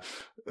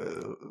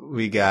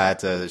we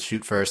got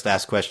shoot first,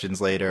 ask questions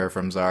later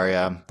from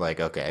Zarya. Like,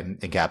 okay,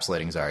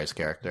 encapsulating Zarya's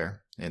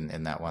character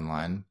in that one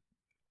line.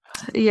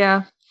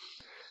 Yeah.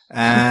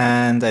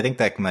 And I think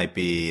that might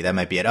be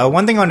it. Oh,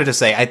 one thing I wanted to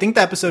say, I think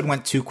the episode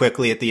went too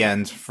quickly at the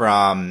end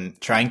from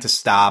trying to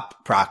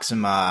stop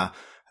Proxima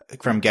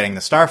from getting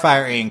the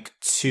Starfire ink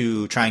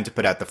to trying to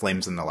put out the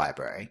flames in the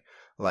library.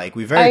 Like,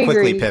 we very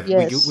quickly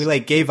pivoted. Yes. We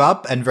like gave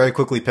up and very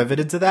quickly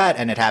pivoted to that,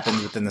 and it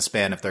happened within the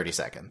span of 30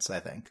 seconds, I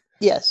think.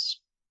 Yes.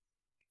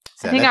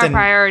 So I think our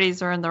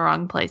priorities are in the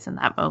wrong place in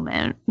that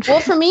moment. Well,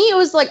 for me, it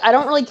was like, I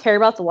don't really care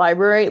about the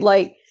library.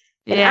 Like,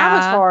 In Yeah.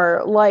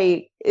 Avatar,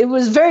 like it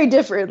was very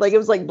different. Like it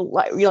was like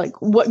what?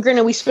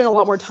 Granted, we spent a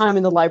lot more time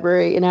in the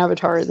library in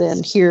Avatar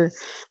than here,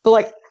 but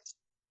like,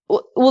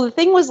 well, the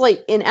thing was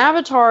like in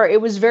Avatar,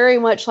 it was very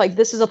much like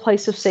this is a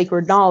place of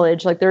sacred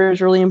knowledge. Like there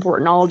is really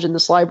important knowledge in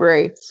this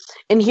library,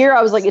 and here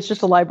I was like, it's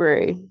just a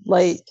library,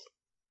 like.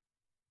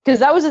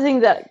 Because that was the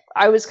thing that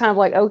I was kind of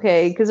like,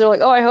 okay, because they're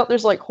like, oh, I hope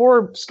there's like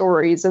horror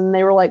stories, and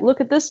they were like,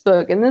 look at this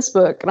book and this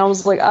book, and I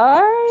was like,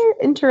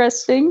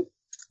 interesting.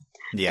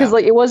 Yeah. Because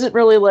like it wasn't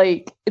really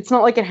like it's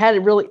not like it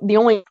had really the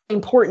only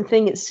important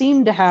thing it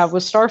seemed to have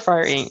was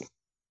Starfire ink,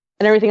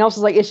 and everything else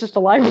was like it's just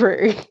a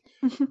library.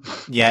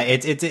 Yeah,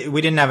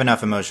 we didn't have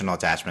enough emotional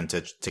attachment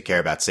to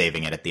care about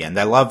saving it at the end.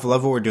 I love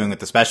what we're doing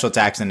with the special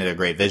attacks and a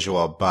great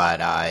visual,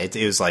 but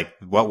it was like,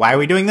 why are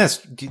we doing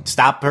this?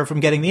 Stop her from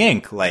getting the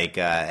ink. Like,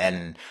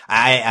 and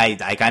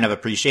I kind of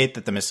appreciate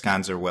that the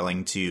Mysticons are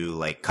willing to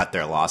like cut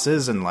their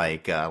losses and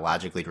like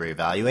logically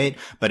reevaluate,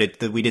 but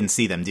we didn't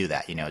see them do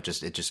that. You know, it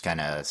just kind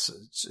of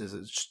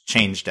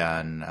changed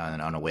on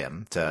a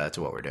whim to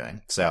what we're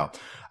doing. So.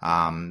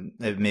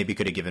 It maybe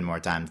could have given more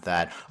time to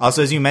that.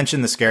 Also, as you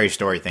mentioned, the scary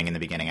story thing in the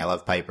beginning, I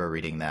love Piper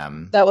reading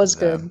them. That was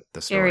good.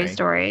 The story. Scary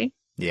story.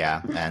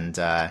 Yeah, and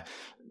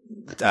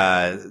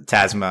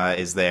Tasma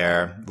is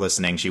there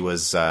listening. She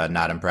was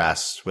not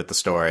impressed with the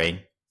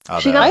story.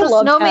 She got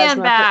the snowman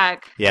Tasma.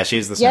 back. Yeah,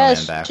 she's the snowman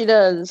Yes, back. she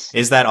does.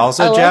 Is that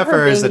also Jeff,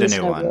 or is it a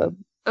new one?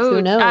 Oh,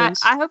 Who knows?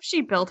 I hope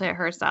she built it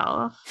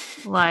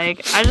herself.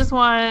 Like, I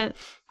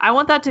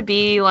want that to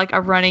be like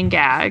a running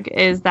gag,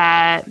 is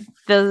that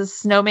the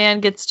snowman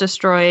gets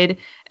destroyed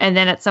and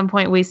then at some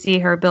point we see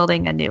her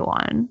building a new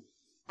one.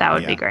 That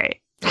would be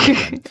great.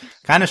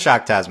 Kind of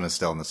shocked Tasma's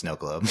still in the snow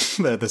globe.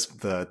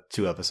 the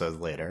 2 episodes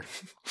later.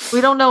 We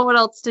don't know what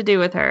else to do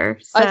with her.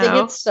 So. I think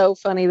it's so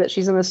funny that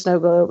she's in the snow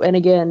globe. And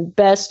again,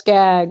 best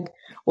gag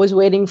was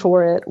waiting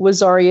for it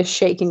was Zarya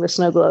shaking the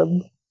snow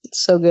globe.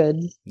 It's so good.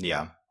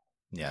 Yeah.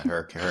 Yeah,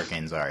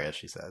 Hurricane Zarya,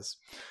 she says.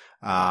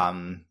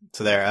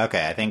 So there,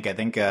 okay, I think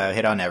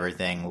hit on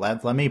everything.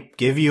 Let me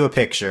give you a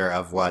picture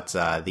of what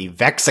the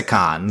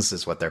Vexicons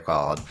is what they're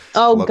called.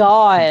 Oh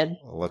God.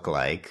 Look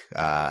like.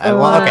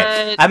 Well,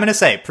 okay. I'm gonna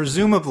say,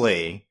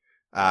 presumably,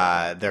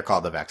 they're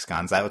called the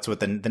Vexicons. That's what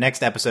the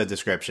next episode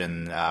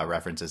description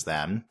references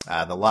them.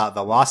 The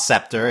Lost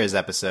Scepter is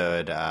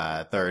episode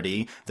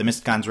 30. The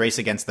Mysticons race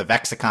against the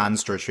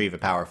Vexicons to retrieve a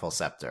powerful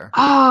scepter.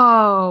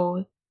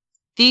 Oh,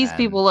 these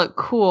people look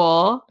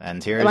cool.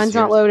 And here's mine's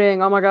not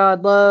loading. Oh my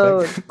God,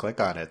 load.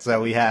 Click on it.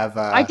 So we have.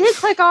 I did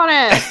click on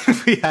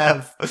it. We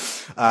have.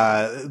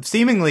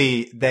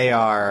 Seemingly, they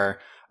are.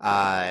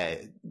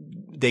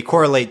 They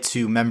correlate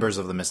to members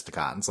of the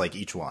Mysticons, like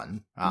each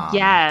one.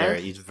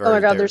 Yes. Oh my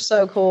God, they're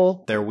so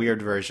cool. They're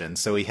weird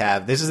versions. So we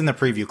have. This is in the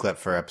preview clip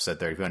for episode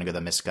 30. If you want to go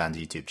to the Mysticons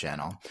YouTube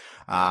channel,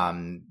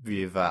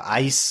 we have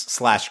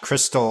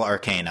Ice/Crystal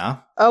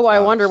Arcana. Oh, I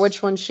wonder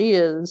which one she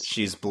is.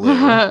 She's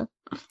blue.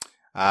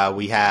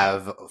 We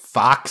have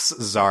Fox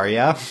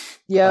Zarya.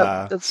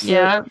 Yep, that's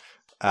yeah.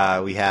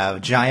 We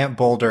have Giant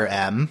Boulder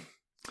M.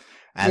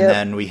 And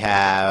then we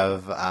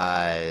have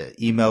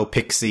Emo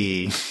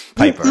Pixie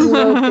Piper.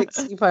 Emo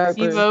Pixie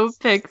Piper. Emo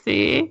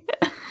Pixie.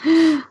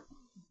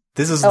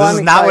 This is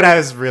not what I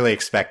was really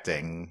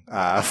expecting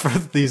for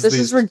these. This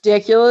is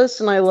ridiculous,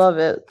 and I love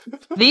it.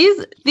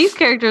 These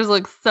characters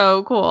look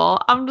so cool.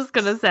 I'm just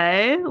gonna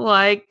say,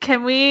 like,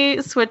 can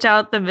we switch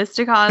out the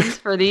Mysticons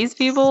for these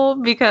people,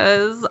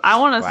 because I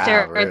want to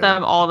stare at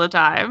them all the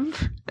time.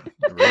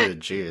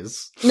 Rude,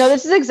 jeez. No,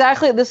 this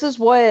is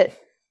what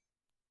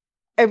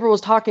everyone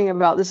was talking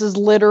about. This is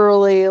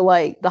literally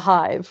like the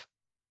Hive.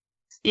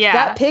 Yeah,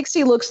 that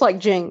Pixie looks like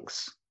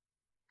Jinx.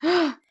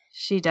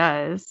 She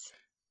does.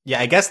 Yeah,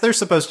 I guess they're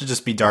supposed to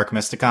just be dark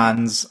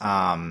Mysticons.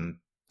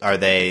 Are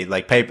they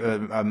like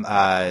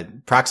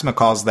Proxima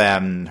calls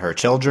them her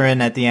children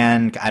at the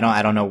end?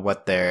 I don't know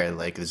what they're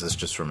like. Is this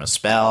just from a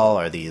spell?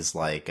 Are these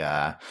like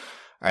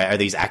are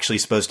these actually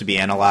supposed to be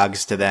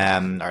analogs to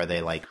them? Are they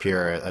like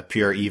a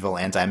pure evil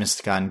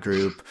anti-Mysticon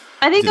group?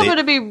 I think I'm going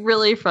to be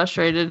really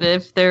frustrated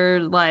if they're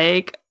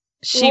like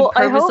she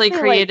purposely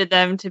created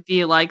them to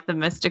be like the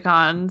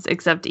Mysticons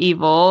except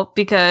evil,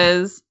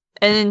 because.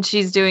 And then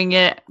she's doing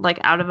it like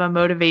out of a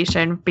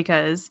motivation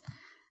because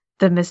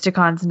the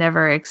Mysticons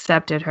never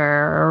accepted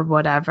her or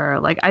whatever.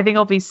 Like, I think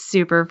I'll be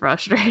super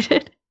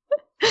frustrated.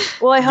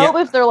 Well, I hope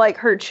if they're like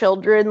her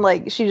children,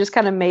 like she just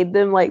kind of made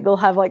them like they'll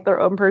have like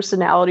their own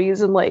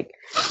personalities and like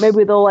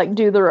maybe they'll like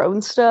do their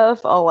own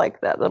stuff. I'll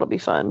like that. That'll be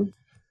fun.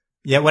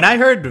 Yeah,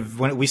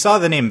 when we saw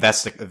the name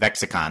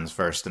Vexicons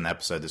first in the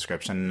episode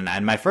description,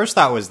 and my first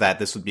thought was that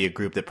this would be a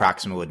group that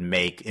Proxima would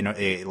make,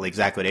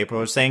 exactly what April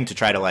was saying, to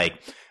try to like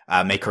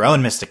make her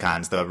own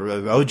Mysticons. The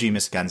OG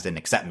Mysticons didn't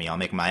accept me. I'll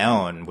make my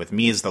own with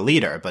me as the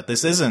leader. But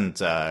this isn't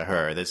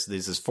her. This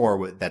is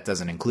for that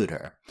doesn't include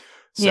her.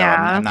 So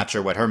I'm not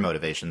sure what her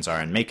motivations are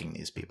in making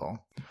these people.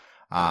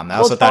 I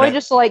also thought probably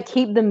just to like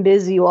keep them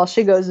busy while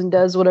she goes and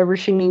does whatever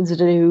she needs to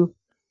do.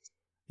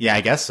 Yeah,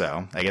 I guess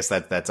so. I guess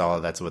that's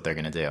what they're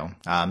gonna do.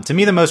 To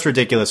me, the most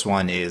ridiculous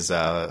one is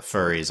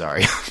Furry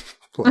Zarya.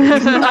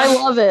 I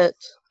love it.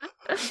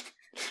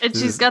 And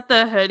she's got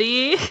the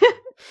hoodie.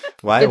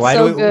 Why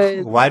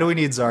good. why do we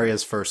need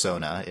Zarya's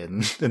fursona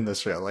in this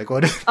show? Like,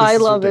 what? I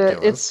love it.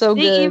 It's so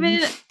good. They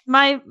even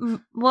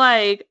I'm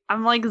like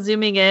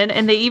zooming in,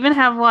 and they even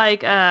have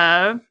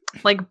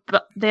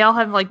they all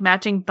have like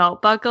matching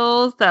belt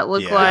buckles that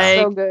look like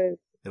so good.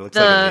 It looks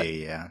like a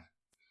V,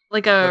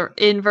 like a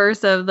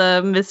inverse of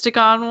the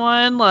Mysticon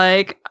one.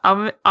 Like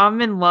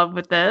I'm in love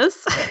with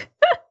this.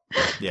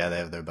 Yeah, they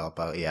have their belt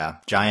buckle. Yeah,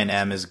 Giant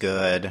M is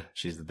good.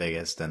 She's the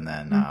biggest, and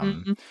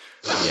then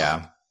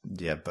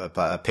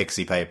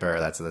Pixie Piper.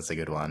 That's a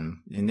good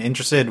one. And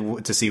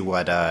interested to see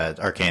what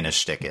Arcana's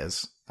shtick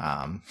is.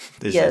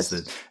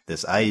 Just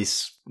this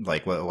ice.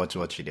 Like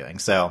what's she doing?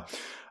 So,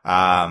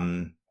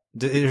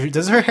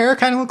 does her hair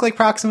kind of look like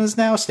Proxima's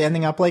now,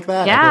 standing up like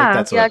that? Yeah, I feel like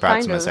that's what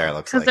Proxima's hair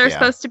looks like. Because they're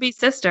supposed to be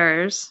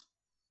sisters.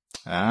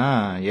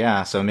 Ah,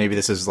 yeah. So maybe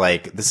this is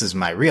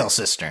my real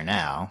sister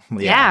now.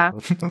 Yeah.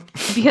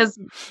 Because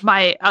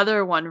my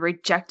other one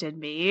rejected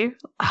me.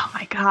 Oh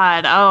my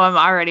god. Oh, I'm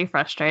already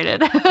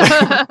frustrated.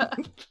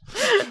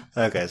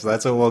 Okay, so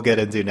that's what we'll get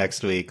into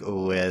next week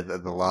with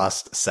the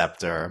Lost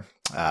Scepter.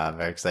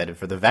 Very excited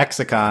for the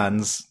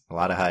Vexicons. A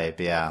lot of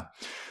hype, yeah.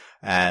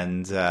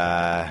 And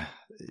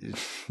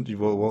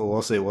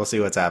we'll see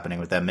what's happening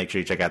with them. Make sure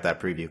you check out that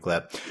preview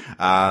clip.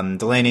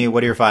 Delaney,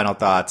 what are your final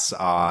thoughts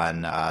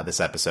on this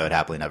episode,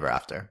 Happily Never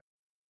After?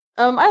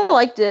 I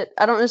liked it.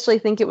 I don't necessarily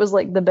think it was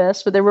like the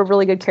best, but there were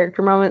really good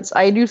character moments.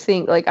 I do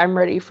think like I'm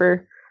ready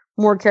for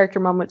more character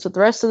moments with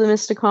the rest of the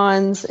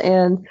Mysticons,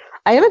 and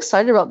I am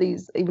excited about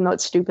these, even though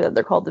it's stupid that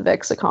they're called the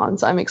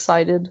Vexicons. I'm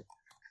excited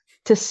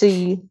to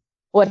see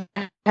what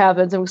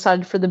happens. I'm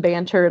excited for the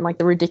banter and like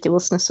the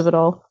ridiculousness of it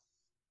all.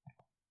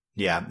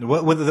 Yeah,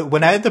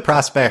 when I heard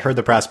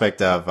the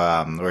prospect of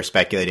we're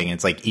speculating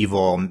it's like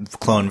evil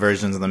clone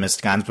versions of the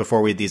Mysticons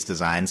before we had these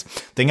designs. The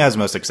thing I was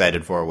most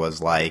excited for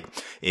was like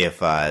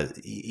if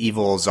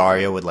evil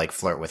Zarya would like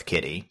flirt with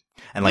Kitty,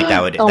 and like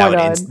that would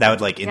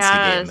like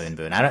instigate Moon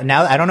Boon.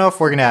 I don't know if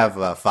we're gonna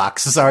have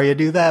Fox Zarya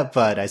do that,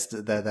 but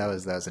that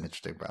was an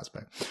interesting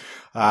prospect.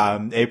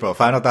 April,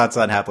 final thoughts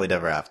on Happily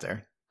Never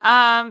After.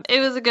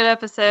 It was a good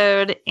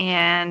episode,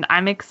 and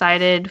I'm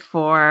excited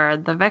for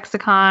the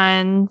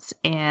Vexicons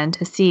and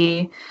to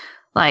see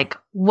like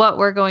what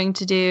we're going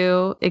to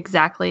do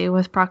exactly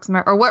with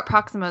Proxima, or what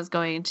Proxima is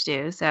going to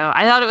do. So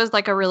I thought it was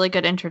like a really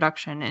good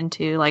introduction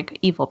into like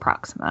evil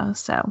Proxima.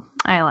 So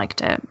I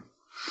liked it.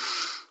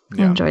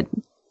 I enjoyed it.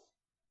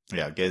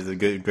 Yeah,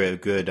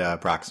 good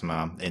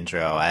Proxima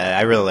intro.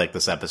 I really like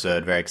this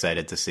episode. Very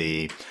excited to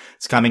see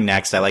it's coming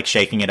next. I like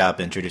shaking it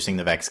up, introducing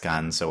the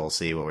Vexicons, so we'll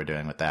see what we're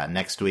doing with that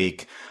next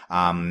week.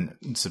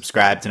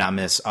 Subscribe to not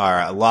miss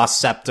our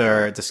Lost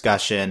Scepter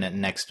discussion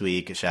next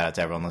week. Shout out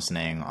to everyone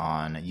listening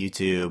on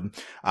YouTube.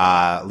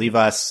 Leave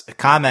us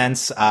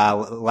comments.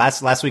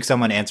 Last week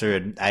someone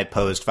answered, I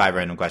posed 5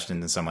 random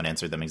questions and someone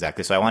answered them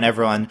exactly. So I want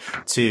everyone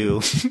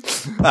to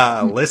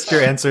list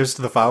your answers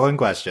to the following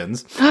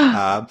questions.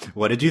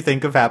 What did you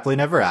think of Happily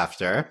Never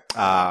After?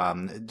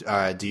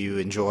 Do you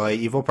enjoy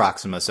Evil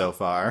Proxima so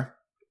far?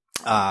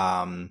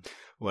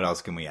 What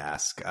else can we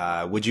ask?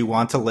 Would you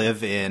want to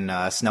live in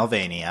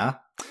Snellvania?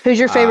 Who's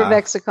your favorite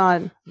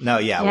Vexicon? No,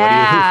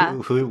 yeah.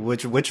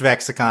 Which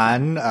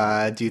Vexicon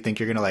do you think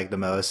you're gonna like the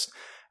most?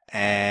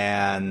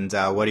 And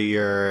what are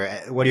your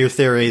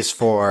theories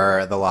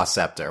for the Lost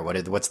Scepter?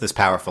 What's this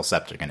powerful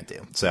scepter going to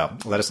do? So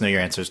let us know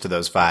your answers to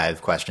those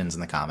 5 questions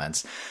in the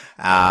comments.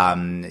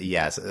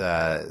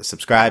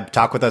 Subscribe,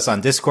 talk with us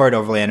on Discord,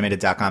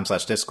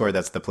 overlyanimated.com/Discord.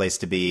 That's the place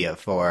to be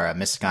for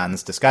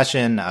Mysticons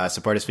discussion.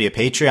 Support us via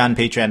Patreon,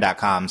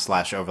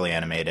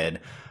 patreon.com/overlyanimated.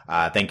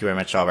 Thank you very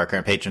much to all of our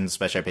current patrons,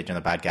 especially our patron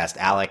of the podcast,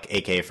 Alec,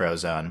 aka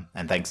Frozone.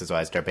 And thanks as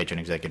always to our patron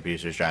executive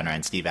producers, John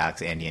Ryan, Steve,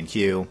 Alex, Andy, and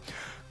Hugh.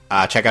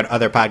 Check out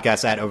other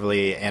podcasts at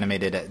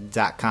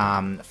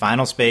overlyanimated.com.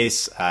 Final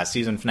Space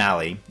season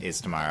finale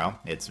is tomorrow.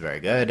 It's very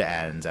good,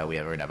 and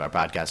we're going to have our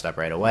podcast up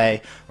right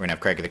away. We're going to have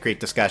Craig of the Creek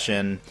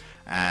discussion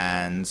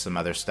and some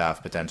other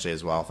stuff potentially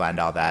as well. Find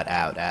all that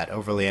out at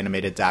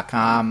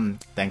overlyanimated.com.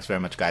 Thanks very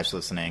much, guys, for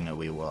listening.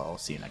 We will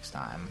see you next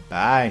time.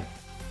 Bye.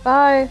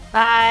 Bye.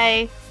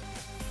 Bye.